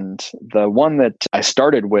 And the one that I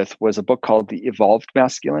started with was a book called The Evolved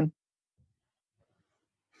Masculine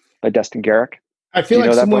by Destin Garrick. I feel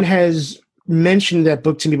like someone has mentioned that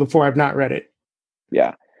book to me before. I've not read it.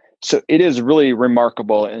 Yeah. So it is really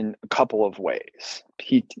remarkable in a couple of ways.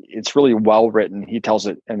 It's really well written. He tells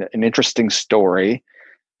an interesting story.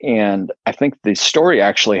 And I think the story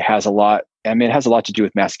actually has a lot, I mean, it has a lot to do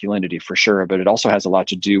with masculinity for sure, but it also has a lot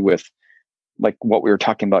to do with like what we were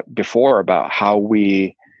talking about before about how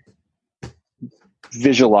we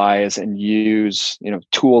visualize and use,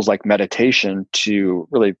 tools like meditation to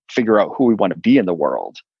really figure out who we want to be in the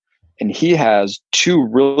world. And he has two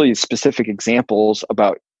really specific examples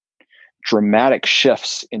about dramatic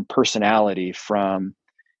shifts in personality from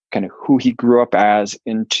kind of who he grew up as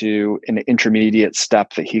into an intermediate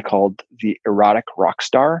step that he called the erotic rock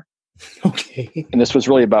star. Okay. And this was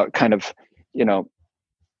really about kind of,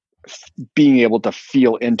 being able to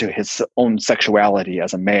feel into his own sexuality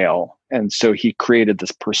as a male. And so he created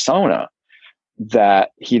this persona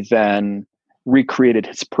that he then recreated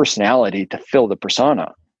his personality to fill the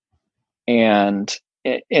persona and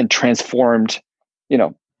transformed,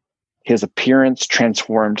 his appearance,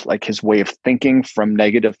 transformed like his way of thinking from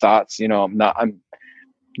negative thoughts. I'm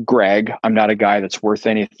Greg. I'm not a guy that's worth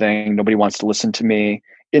anything. Nobody wants to listen to me,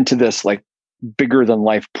 into this like bigger than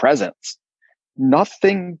life presence.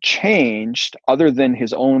 Nothing changed other than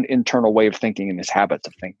his own internal way of thinking and his habits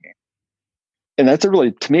of thinking. And that's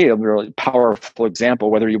to me, a really powerful example,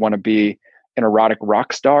 whether you want to be an erotic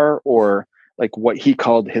rock star or like what he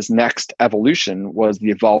called his next evolution was the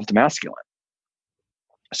evolved masculine.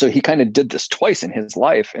 So he kind of did this twice in his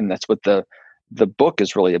life. And that's what the book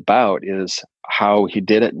is really about, is how he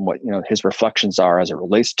did it and what, his reflections are as it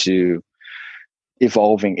relates to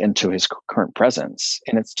evolving into his current presence.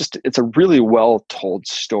 And it's a really well told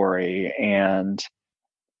story. And,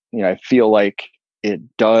 I feel like it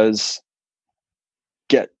does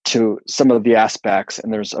get to some of the aspects,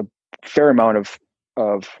 and there's a fair amount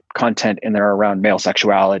of content in there around male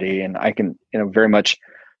sexuality. And I can, very much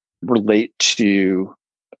relate to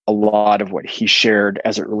a lot of what he shared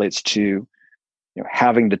as it relates to,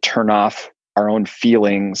 having to turn off our own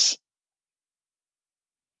feelings.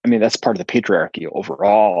 I mean, that's part of the patriarchy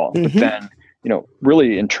overall. Mm-hmm. But then,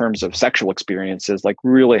 really in terms of sexual experiences, like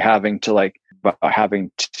really having to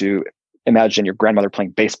imagine your grandmother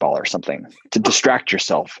playing baseball or something to distract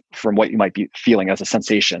yourself from what you might be feeling as a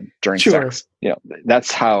sensation during sex.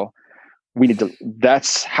 That's how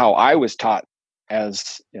that's how I was taught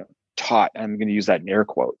taught. I'm going to use that in air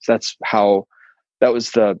quotes. That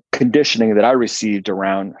was the conditioning that I received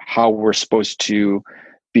around how we're supposed to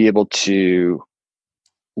be able to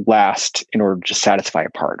last in order to satisfy a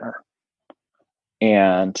partner.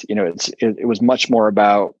 And, it was much more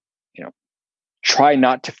about, try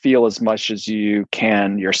not to feel as much as you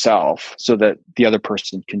can yourself so that the other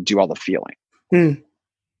person can do all the feeling.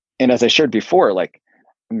 And as I shared before, like,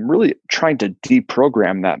 I'm really trying to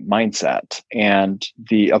deprogram that mindset. And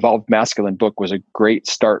the Evolved Masculine book was a great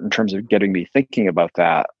start in terms of getting me thinking about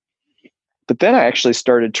that. But then I actually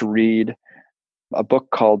started to read a book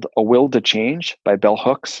called A Will to Change by Bell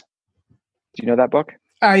Hooks. Do you know that book?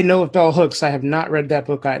 I know of Bell Hooks. I have not read that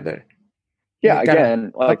book either. Yeah,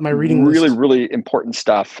 again, like my reading really, list. really important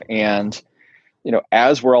stuff. And,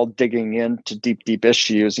 as we're all digging into deep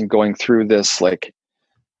issues and going through this, like,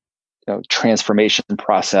 transformation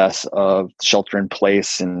process of shelter in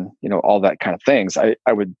place and, all that kind of things, I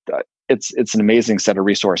would, it's an amazing set of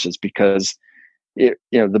resources because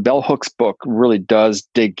the Bell Hooks book really does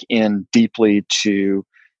dig in deeply to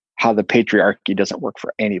how the patriarchy doesn't work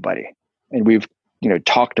for anybody. And we've,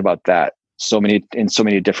 talked about that in so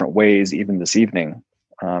many different ways, even this evening,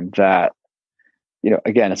 that,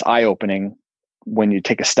 again, it's eye-opening when you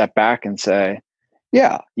take a step back and say,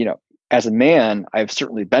 yeah, as a man, I've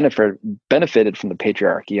certainly benefited from the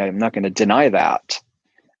patriarchy. I'm not going to deny that.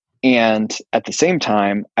 And at the same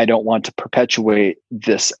time, I don't want to perpetuate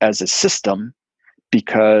this as a system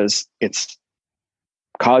because it's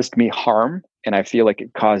caused me harm. And I feel like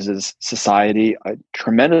it causes society a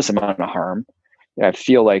tremendous amount of harm. I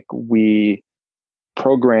feel like we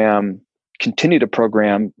continue to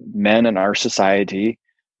program men in our society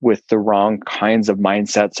with the wrong kinds of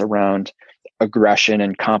mindsets around aggression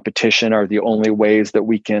and competition are the only ways that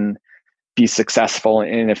we can be successful.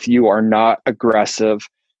 And if you are not aggressive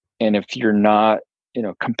and if you're not,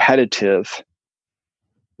 competitive,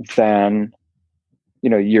 then,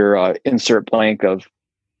 you're insert blank of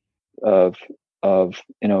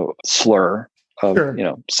slur of,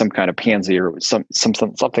 Sure. Some kind of pansy or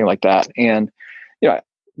something like that. And,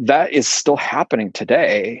 that is still happening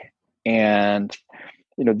today. And,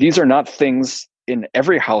 these are not things in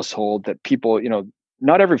every household that people,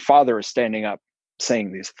 not every father is standing up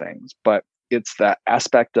saying these things, but it's that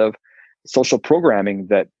aspect of social programming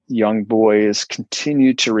that young boys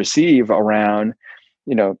continue to receive around,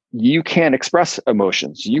 you can't express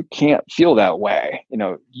emotions. You can't feel that way.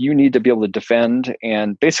 You need to be able to defend.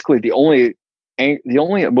 And basically the only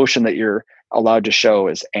emotion that you're allowed to show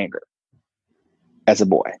is anger as a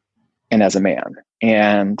boy and as a man.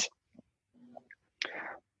 And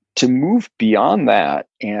to move beyond that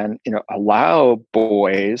and, allow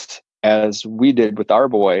boys, as we did with our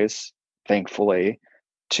boys, thankfully,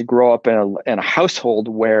 to grow up in a household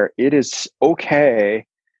where it is okay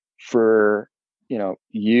for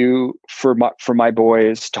for my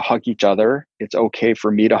boys to hug each other. It's okay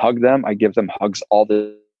for me to hug them. I give them hugs all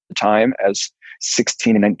the time as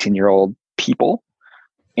 16 and 19-year-old people.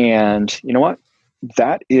 And you know what?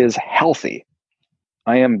 That is healthy.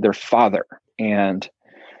 I am their father, and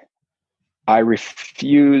I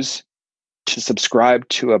refuse to subscribe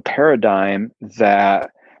to a paradigm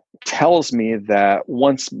that tells me that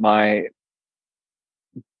once my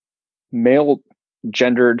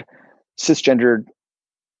cisgendered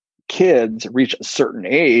kids reach a certain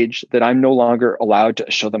age, that I'm no longer allowed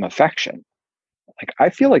to show them affection. Like, I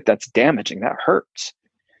feel like that's damaging. That hurts.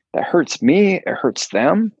 That hurts me. It hurts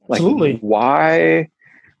them. Like, Absolutely. Why?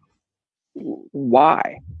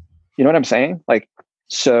 You know what I'm saying? Like,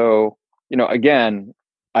 so, again,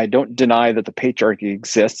 I don't deny that the patriarchy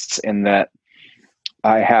exists and that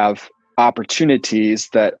I have opportunities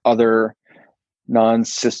that other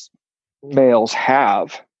non-cis males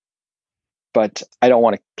have, but I don't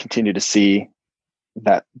want to continue to see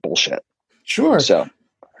that bullshit. Sure. So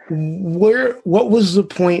what was the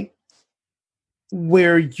point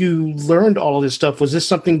where you learned all of this stuff? Was this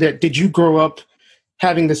something did you grow up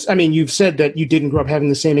having this? I mean, you've said that you didn't grow up having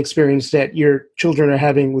the same experience that your children are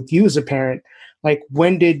having with you as a parent. Like,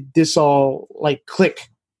 when did this all click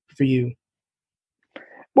for you?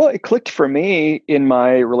 Well, it clicked for me in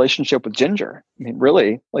my relationship with Ginger. I mean,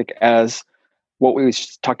 really, as what we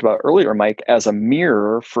talked about earlier, Mike, as a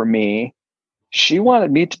mirror for me, she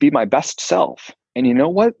wanted me to be my best self. And you know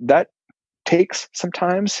what? That takes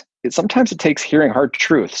sometimes it takes hearing hard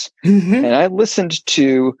truths. Mm-hmm. And I listened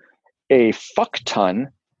to a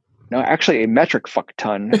metric fuck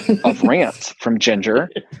ton of rants from Ginger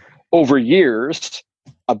over years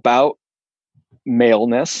about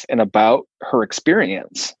maleness and about her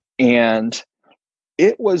experience. And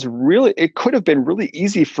it could have been really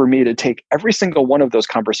easy for me to take every single one of those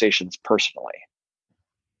conversations personally,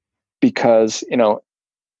 because,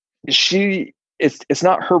 it's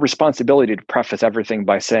not her responsibility to preface everything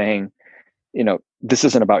by saying, this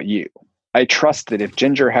isn't about you. I trust that if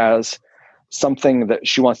Ginger has something that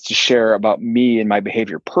she wants to share about me and my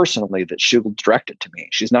behavior personally, that she'll direct it to me.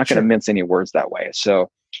 She's not going to mince any words that way. So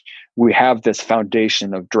we have this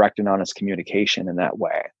foundation of direct and honest communication in that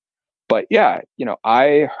way. But yeah,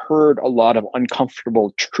 I heard a lot of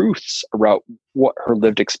uncomfortable truths about what her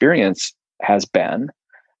lived experience has been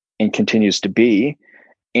and continues to be,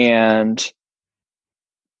 and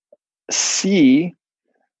see,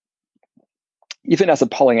 even as a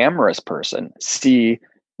polyamorous person,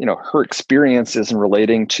 her experiences in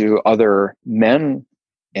relating to other men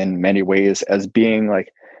in many ways as being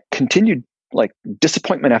continued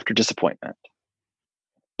disappointment after disappointment.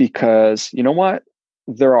 Because you know what?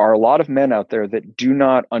 There are a lot of men out there that do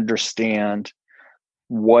not understand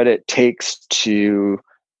what it takes to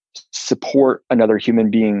support another human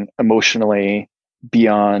being emotionally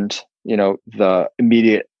beyond, the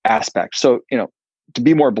immediate aspect. So, to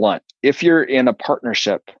be more blunt, if you're in a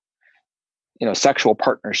partnership, sexual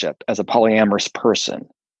partnership as a polyamorous person,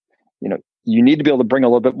 you need to be able to bring a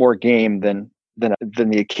little bit more game than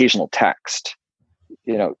the occasional text.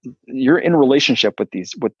 You're in a relationship with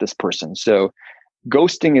this person. So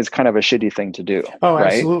ghosting is kind of a shitty thing to do. Oh,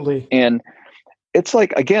 right? Absolutely. And it's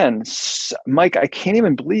again, Mike, I can't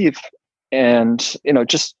even believe, and,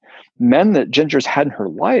 just men that Ginger's had in her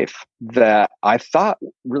life that I thought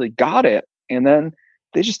really got it. And then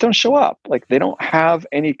they just don't show up. They don't have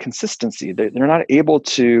any consistency. They're not able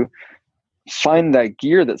to find that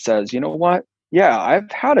gear that says, you know what? Yeah,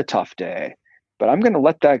 I've had a tough day, but I'm going to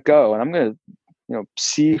let that go. And I'm going to,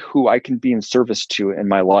 see who I can be in service to in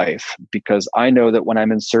my life, because I know that when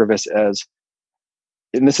I'm in service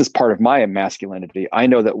and this is part of my masculinity, I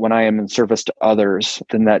know that when I am in service to others,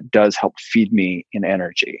 then that does help feed me in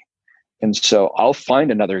energy. And so I'll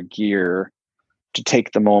find another gear to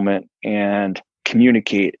take the moment and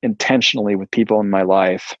communicate intentionally with people in my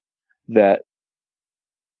life that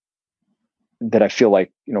I feel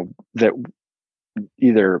like, that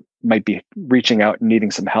either might be reaching out and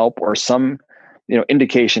needing some help, or some,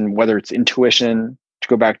 indication, whether it's intuition, to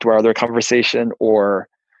go back to our other conversation, or,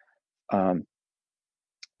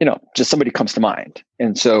 just somebody comes to mind.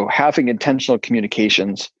 And so having intentional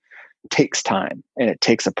communications takes time, and it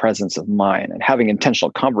takes a presence of mind, and having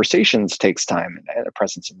intentional conversations takes time and a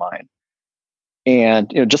presence of mind.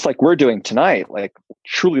 And, just like we're doing tonight, like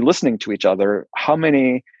truly listening to each other, how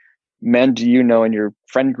many men do you know in your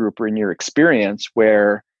friend group or in your experience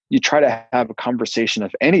where you try to have a conversation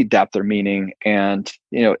of any depth or meaning, and,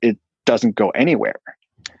 it doesn't go anywhere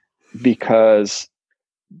because,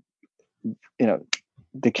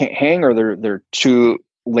 they can't hang, or they're too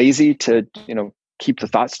lazy to, keep the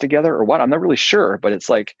thoughts together, or what? I'm not really sure, but it's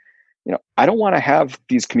like, I don't want to have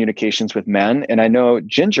these communications with men. And I know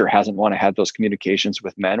Ginger hasn't want to have those communications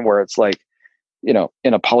with men where it's like, in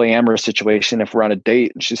a polyamorous situation, if we're on a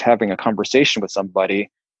date and she's having a conversation with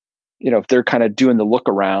somebody, if they're kind of doing the look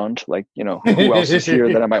around, like, who else is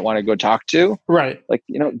here that I might want to go talk to? Right. Like,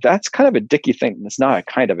 that's kind of a dicky thing. It's not a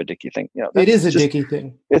kind of a dicky thing. It is a dicky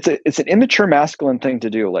thing. It's an immature masculine thing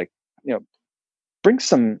to do. Like, bring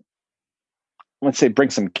some, let's say bring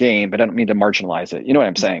some game, but I don't mean to marginalize it. You know what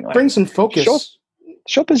I'm saying? Like, bring some focus.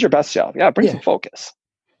 Show up as your best self. Yeah. Bring some focus.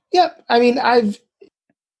 Yeah. I mean, I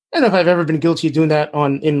don't know if I've ever been guilty of doing that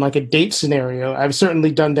in like a date scenario. I've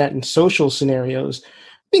certainly done that in social scenarios.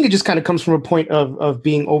 I think it just kind of comes from a point of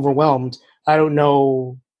being overwhelmed. I don't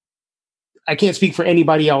know. I can't speak for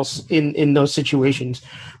anybody else in those situations,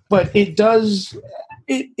 but it does.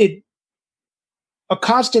 A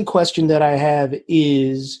constant question that I have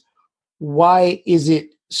is, why is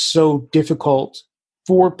it so difficult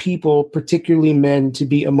for people, particularly men, to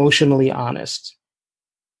be emotionally honest?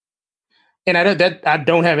 And I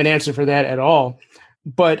don't have an answer for that at all.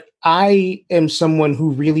 But I am someone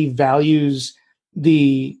who really values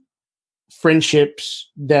the friendships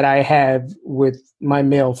that I have with my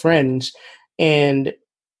male friends. And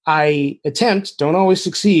I attempt, don't always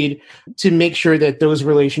succeed, to make sure that those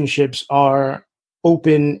relationships are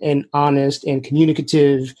open and honest and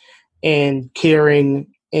communicative and caring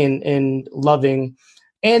and loving.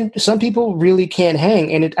 And some people really can't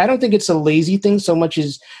hang. And I don't think it's a lazy thing so much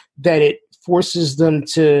as that it forces them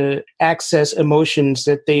to access emotions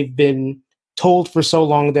that they've been told for so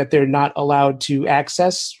long that they're not allowed to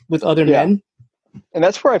access with other men. And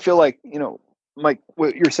that's where I feel like, Mike,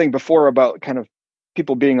 what you're saying before about kind of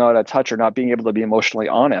people being out of touch or not being able to be emotionally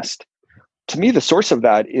honest. To me, the source of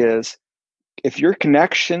that is, if your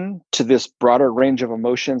connection to this broader range of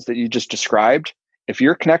emotions that you just described, if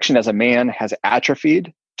your connection as a man has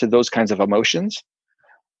atrophied to those kinds of emotions,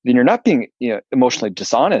 then you're not being emotionally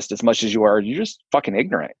dishonest as much as you're just fucking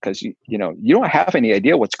ignorant, because you don't have any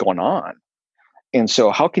idea what's going on. And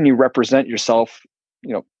so how can you represent yourself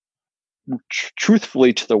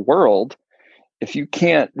truthfully to the world if you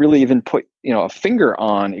can't really even put a finger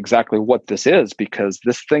on exactly what this is, because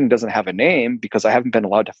this thing doesn't have a name, because I haven't been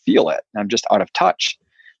allowed to feel it. I'm just out of touch,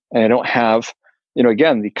 and I don't have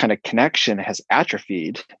again, the kind of connection has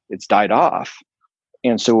atrophied, it's died off.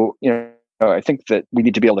 And so I think that we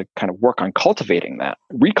need to be able to kind of work on cultivating that,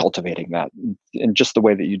 recultivating that in just the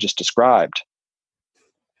way that you just described.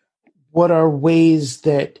 What are ways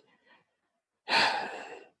that,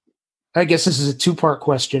 I guess this is a two-part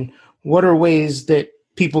question. What are ways that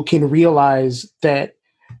people can realize that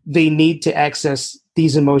they need to access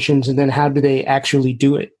these emotions, and then how do they actually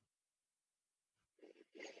do it?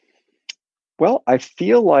 Well, I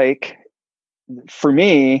feel like, for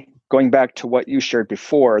me, going back to what you shared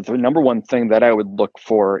before, the number one thing that I would look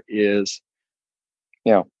for is,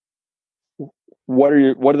 what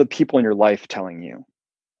are the people in your life telling you?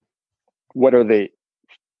 What are they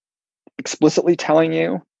explicitly telling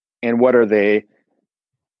you? And what are they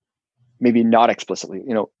maybe not explicitly?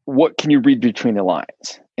 What can you read between the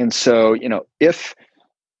lines? And so, if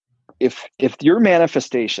your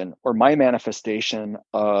manifestation or my manifestation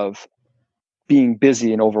of being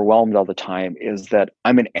busy and overwhelmed all the time is that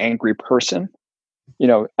I'm an angry person,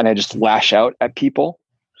 and I just lash out at people,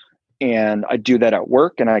 and I do that at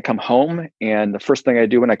work, and I come home, and the first thing I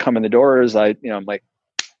do when I come in the door is I'm like,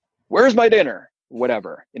 where's my dinner?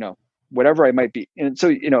 Whatever I might be. And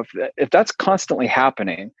so, if that's constantly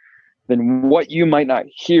happening, then what you might not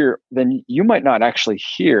hear, then you might not actually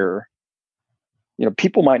hear,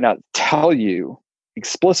 people might not tell you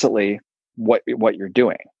explicitly what you're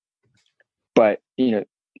doing. But,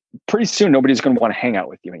 pretty soon nobody's going to want to hang out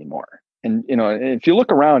with you anymore. And, if you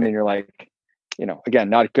look around and you're like, again,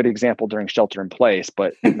 not a good example during shelter in place,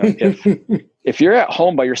 but if you're at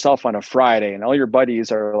home by yourself on a Friday and all your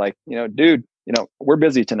buddies are like, dude, we're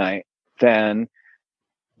busy tonight, then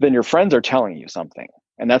your friends are telling you something.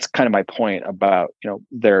 And that's kind of my point about,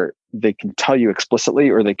 they can tell you explicitly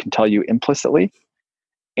or they can tell you implicitly.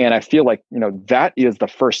 And I feel like, that is the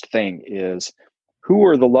first thing is who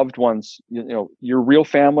are the loved ones, your real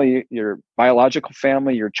family, your biological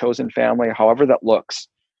family, your chosen family, however that looks.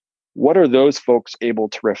 What are those folks able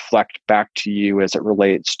to reflect back to you as it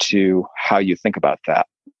relates to how you think about that?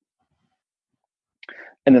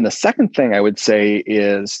 And then the second thing I would say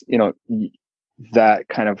is, that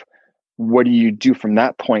kind of, what do you do from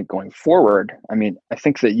that point going forward? I mean, I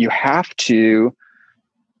think that you have to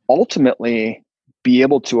ultimately be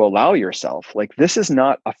able to allow yourself, like, this is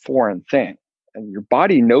not a foreign thing, and your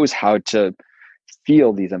body knows how to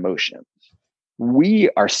feel these emotions. We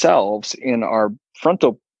ourselves, in our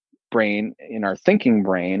frontal brain, in our thinking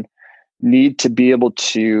brain, need to be able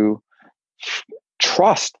to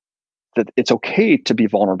trust that it's okay to be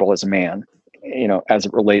vulnerable as a man, as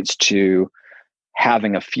it relates to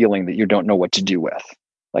having a feeling that you don't know what to do with.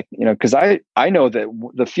 Like, because I know that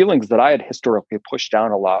the feelings that I had historically pushed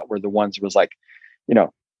down a lot were the ones that was like,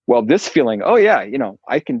 well, this feeling, oh yeah,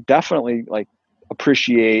 I can definitely like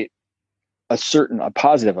appreciate a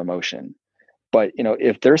positive emotion. But,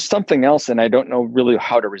 if there's something else and I don't know really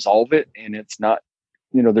how to resolve it, and it's not,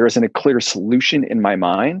 there isn't a clear solution in my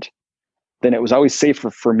mind, then it was always safer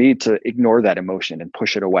for me to ignore that emotion and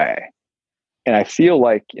push it away. And I feel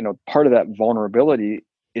like, part of that vulnerability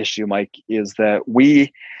issue, Mike, is that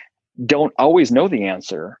we don't always know the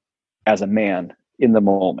answer as a man in the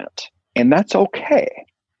moment. And that's okay.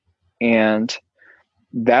 And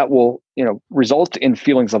that will, result in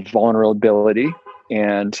feelings of vulnerability.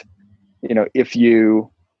 And, if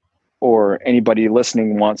you or anybody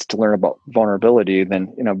listening wants to learn about vulnerability,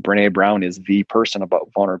 then, Brené Brown is the person about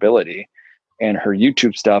vulnerability. And her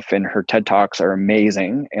YouTube stuff and her TED Talks are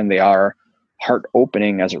amazing. And they are heart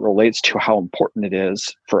opening as it relates to how important it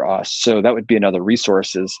is for us. So that would be another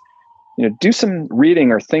resource is, do some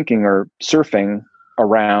reading or thinking or surfing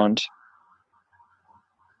around,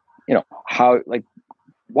 how, like,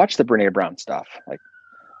 watch the Brené Brown stuff, like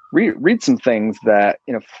read some things that,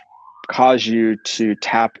 cause you to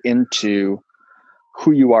tap into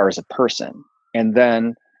who you are as a person, and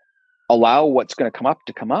then allow what's going to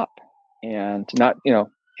come up and not,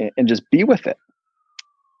 and just be with it.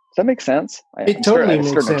 Does that make sense? It totally makes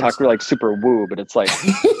sense. I'm starting to talk like super woo, but it's like...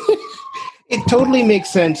 It totally makes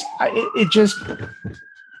sense. It just,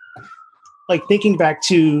 like, thinking back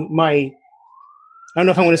to I don't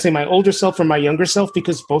know if I want to say my older self or my younger self,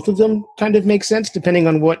 because both of them kind of make sense depending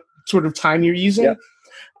on what sort of time you're using. Yeah.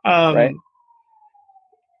 Right.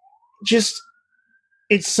 Just,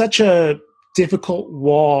 it's such a difficult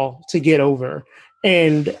wall to get over.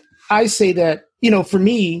 And I say that, for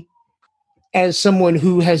me, as someone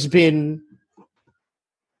who has been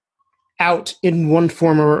out in one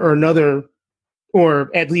form or another, or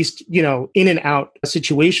at least, in and out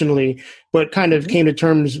situationally, but kind of came to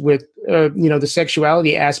terms with, the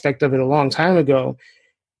sexuality aspect of it a long time ago,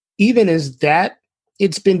 even as that,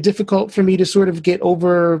 it's been difficult for me to sort of get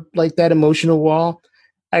over like that emotional wall.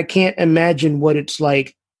 I can't imagine what it's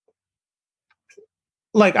like.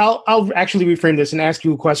 Like, I'll actually reframe this and ask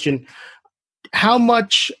you a question. How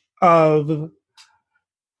much of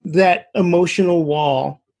that emotional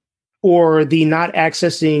wall, or the not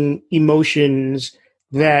accessing emotions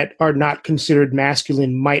that are not considered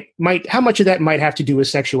masculine, might how much of that might have to do with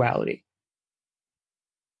sexuality?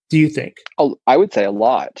 Do you think? I would say a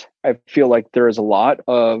lot. I feel like there is a lot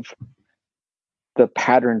of the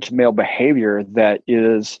patterned male behavior that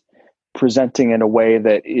is presenting in a way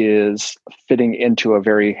that is fitting into a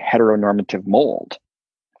very heteronormative mold.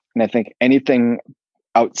 And I think anything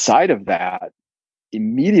outside of that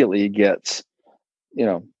immediately gets,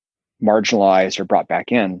 marginalized or brought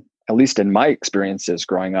back in, at least in my experiences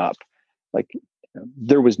growing up. Like,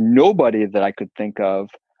 there was nobody that I could think of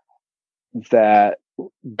that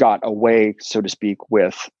got away, so to speak,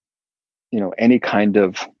 with, any kind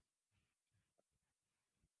of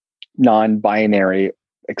non-binary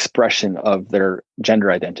expression of their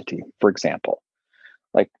gender identity, for example.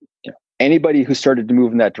 Like, anybody who started to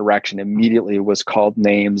move in that direction immediately was called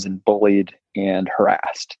names and bullied and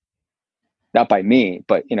harassed. Not by me,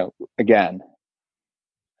 but, again,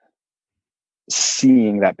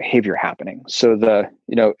 seeing that behavior happening. So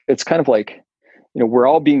it's kind of like, we're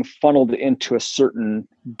all being funneled into a certain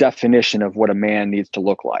definition of what a man needs to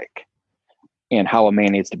look like and how a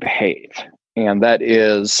man needs to behave. And that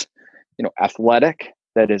is, athletic,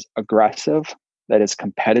 that is aggressive, that is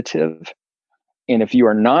competitive. And if you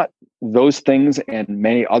are not those things and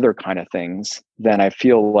many other kind of things, then I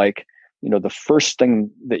feel like, the first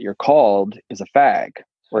thing that you're called is a fag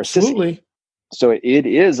or a sissy. So it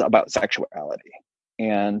is about sexuality,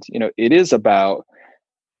 and, it is about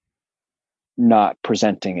not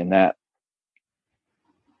presenting in that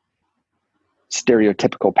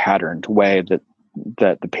stereotypical patterned way that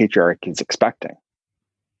that the patriarch is expecting.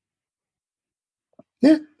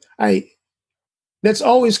 Yeah, that's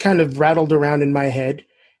always kind of rattled around in my head,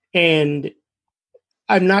 and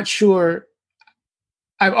I'm not sure.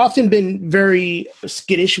 I've often been very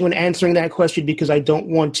skittish when answering that question because I don't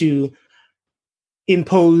want to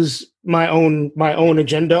impose my own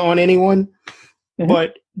agenda on anyone. Mm-hmm.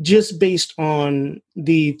 But just based on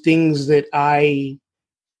the things that I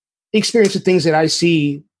experience, the things that I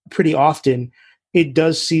see pretty often, it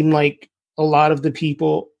does seem like a lot of the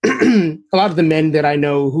people, a lot of the men that I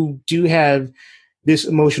know who do have this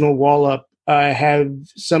emotional wall up have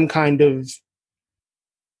some kind of,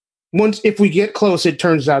 if we get close, it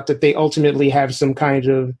turns out that they ultimately have some kind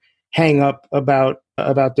of hang up about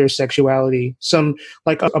their sexuality, some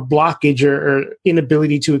like a blockage or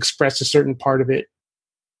inability to express a certain part of it.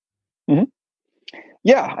 Mm-hmm.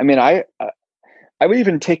 Yeah, I mean, I would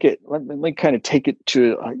even take it. Let me kind of take it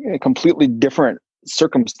to a completely different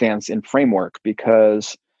circumstance and framework,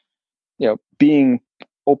 because being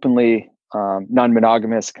openly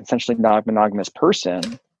non-monogamous, consensually non-monogamous person,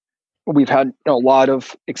 we've had a lot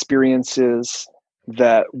of experiences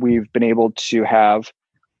that we've been able to have,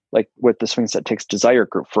 like with the Swing Set Takes Desire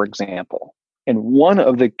group, for example. And one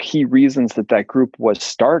of the key reasons that group was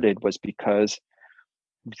started was because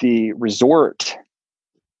the resort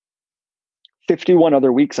 51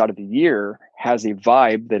 other weeks out of the year has a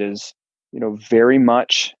vibe that is, very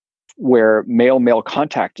much where male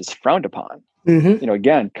contact is frowned upon. Mm-hmm.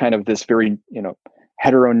 Again, kind of this very,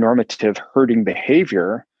 heteronormative herding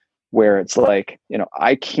behavior where it's like,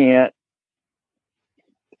 I can't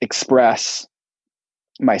express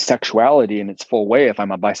my sexuality in its full way if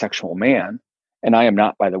I'm a bisexual man. And I am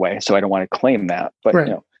not, by the way, so I don't want to claim that. But,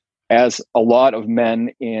 right. As a lot of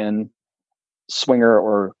men in swinger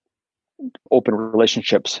or open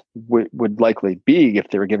relationships would likely be if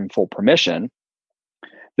they were given full permission,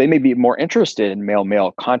 they may be more interested in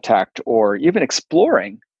male contact, or even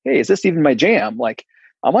exploring, hey, is this even my jam? Like,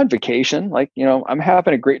 I'm on vacation, like, I'm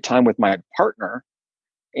having a great time with my partner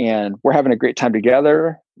and we're having a great time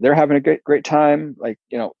together. They're having a great time. Like,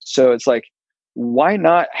 so it's like, why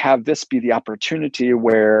not have this be the opportunity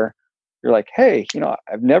where you're like, hey,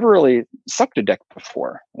 I've never really sucked a dick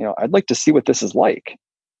before. I'd like to see what this is like.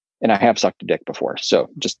 And I have sucked a dick before. So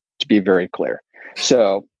just to be very clear.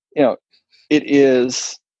 So, it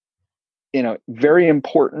is, very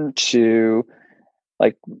important to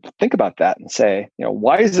like think about that and say,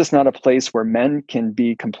 why is this not a place where men can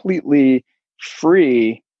be completely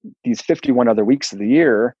free these 51 other weeks of the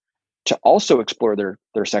year to also explore their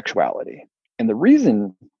sexuality? And the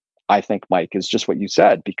reason, I think, Mike, is just what you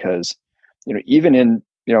said, because, even in,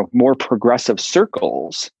 more progressive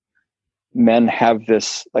circles, men have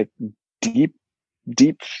this like deep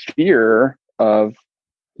fear of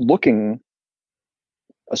looking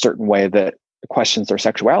a certain way that questions their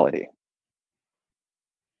sexuality.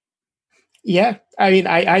 Yeah, I mean,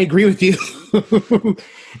 I agree with you.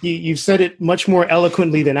 You've said it much more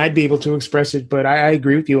eloquently than I'd be able to express it, but I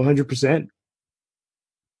agree with you 100%.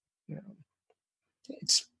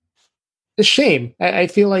 It's a shame. I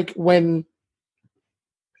feel like when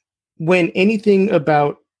anything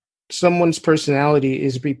about someone's personality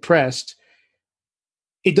is repressed,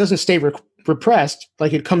 it doesn't stay repressed.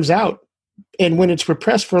 Like, it comes out. And when it's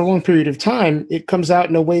repressed for a long period of time, it comes out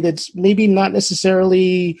in a way that's maybe not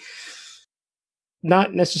necessarily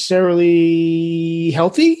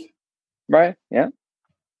healthy. Right. Yeah.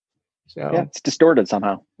 So yeah, it's distorted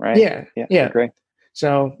somehow. Right. Yeah. I agree.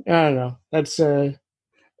 So I don't know. That's an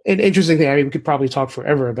interesting thing. I mean, we could probably talk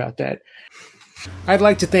forever about that. I'd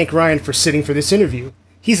like to thank Ryan for sitting for this interview.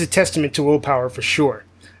 He's a testament to willpower for sure.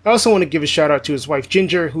 I also want to give a shout out to his wife,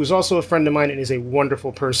 Ginger, who is also a friend of mine and is a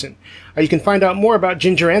wonderful person. You can find out more about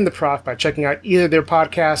Ginger and the Prof by checking out either their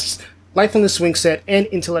podcasts, Life on the Swing Set and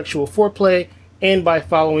Intellectual Foreplay, and by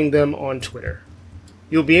following them on Twitter.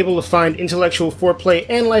 You'll be able to find Intellectual Foreplay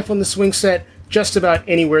and Life on the Swing Set just about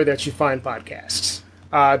anywhere that you find podcasts.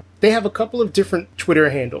 They have a couple of different Twitter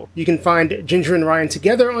handles. You can find Ginger and Ryan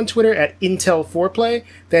together on Twitter at Intel Foreplay.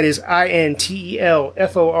 That is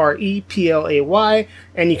INTELFOREPLAY.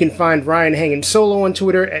 And you can find Ryan hanging solo on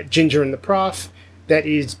Twitter at Ginger and the Prof. That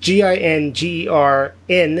is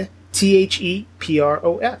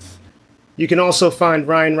GINGERNTHEPROF. You can also find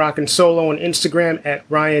Ryan rockin' solo on Instagram at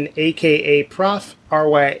Ryan aka Prof,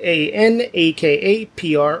 RYAN aka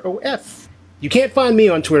PROF. You can't find me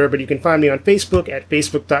on Twitter, but you can find me on Facebook at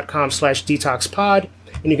facebook.com/detoxpod,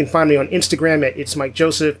 and you can find me on Instagram at It's Mike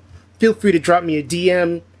Joseph. Feel free to drop me a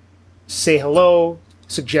DM, say hello,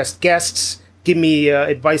 suggest guests, give me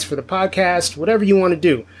advice for the podcast, whatever you want to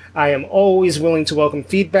do. I am always willing to welcome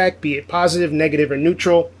feedback, be it positive, negative, or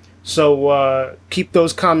neutral. So keep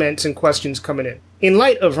those comments and questions coming in. In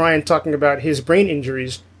light of Ryan talking about his brain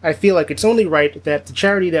injuries, I feel like it's only right that the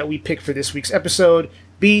charity that we pick for this week's episode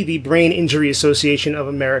be the Brain Injury Association of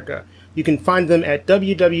America. You can find them at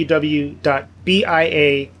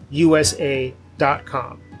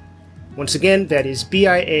www.biausa.com. Once again, that is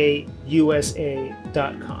biausa.com.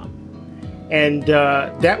 And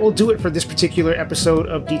that will do it for this particular episode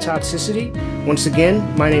of Detoxicity. Once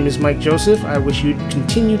again, my name is Mike Joseph. I wish you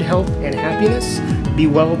continued health and happiness. Be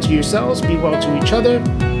well to yourselves, be well to each other.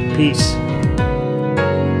 Peace.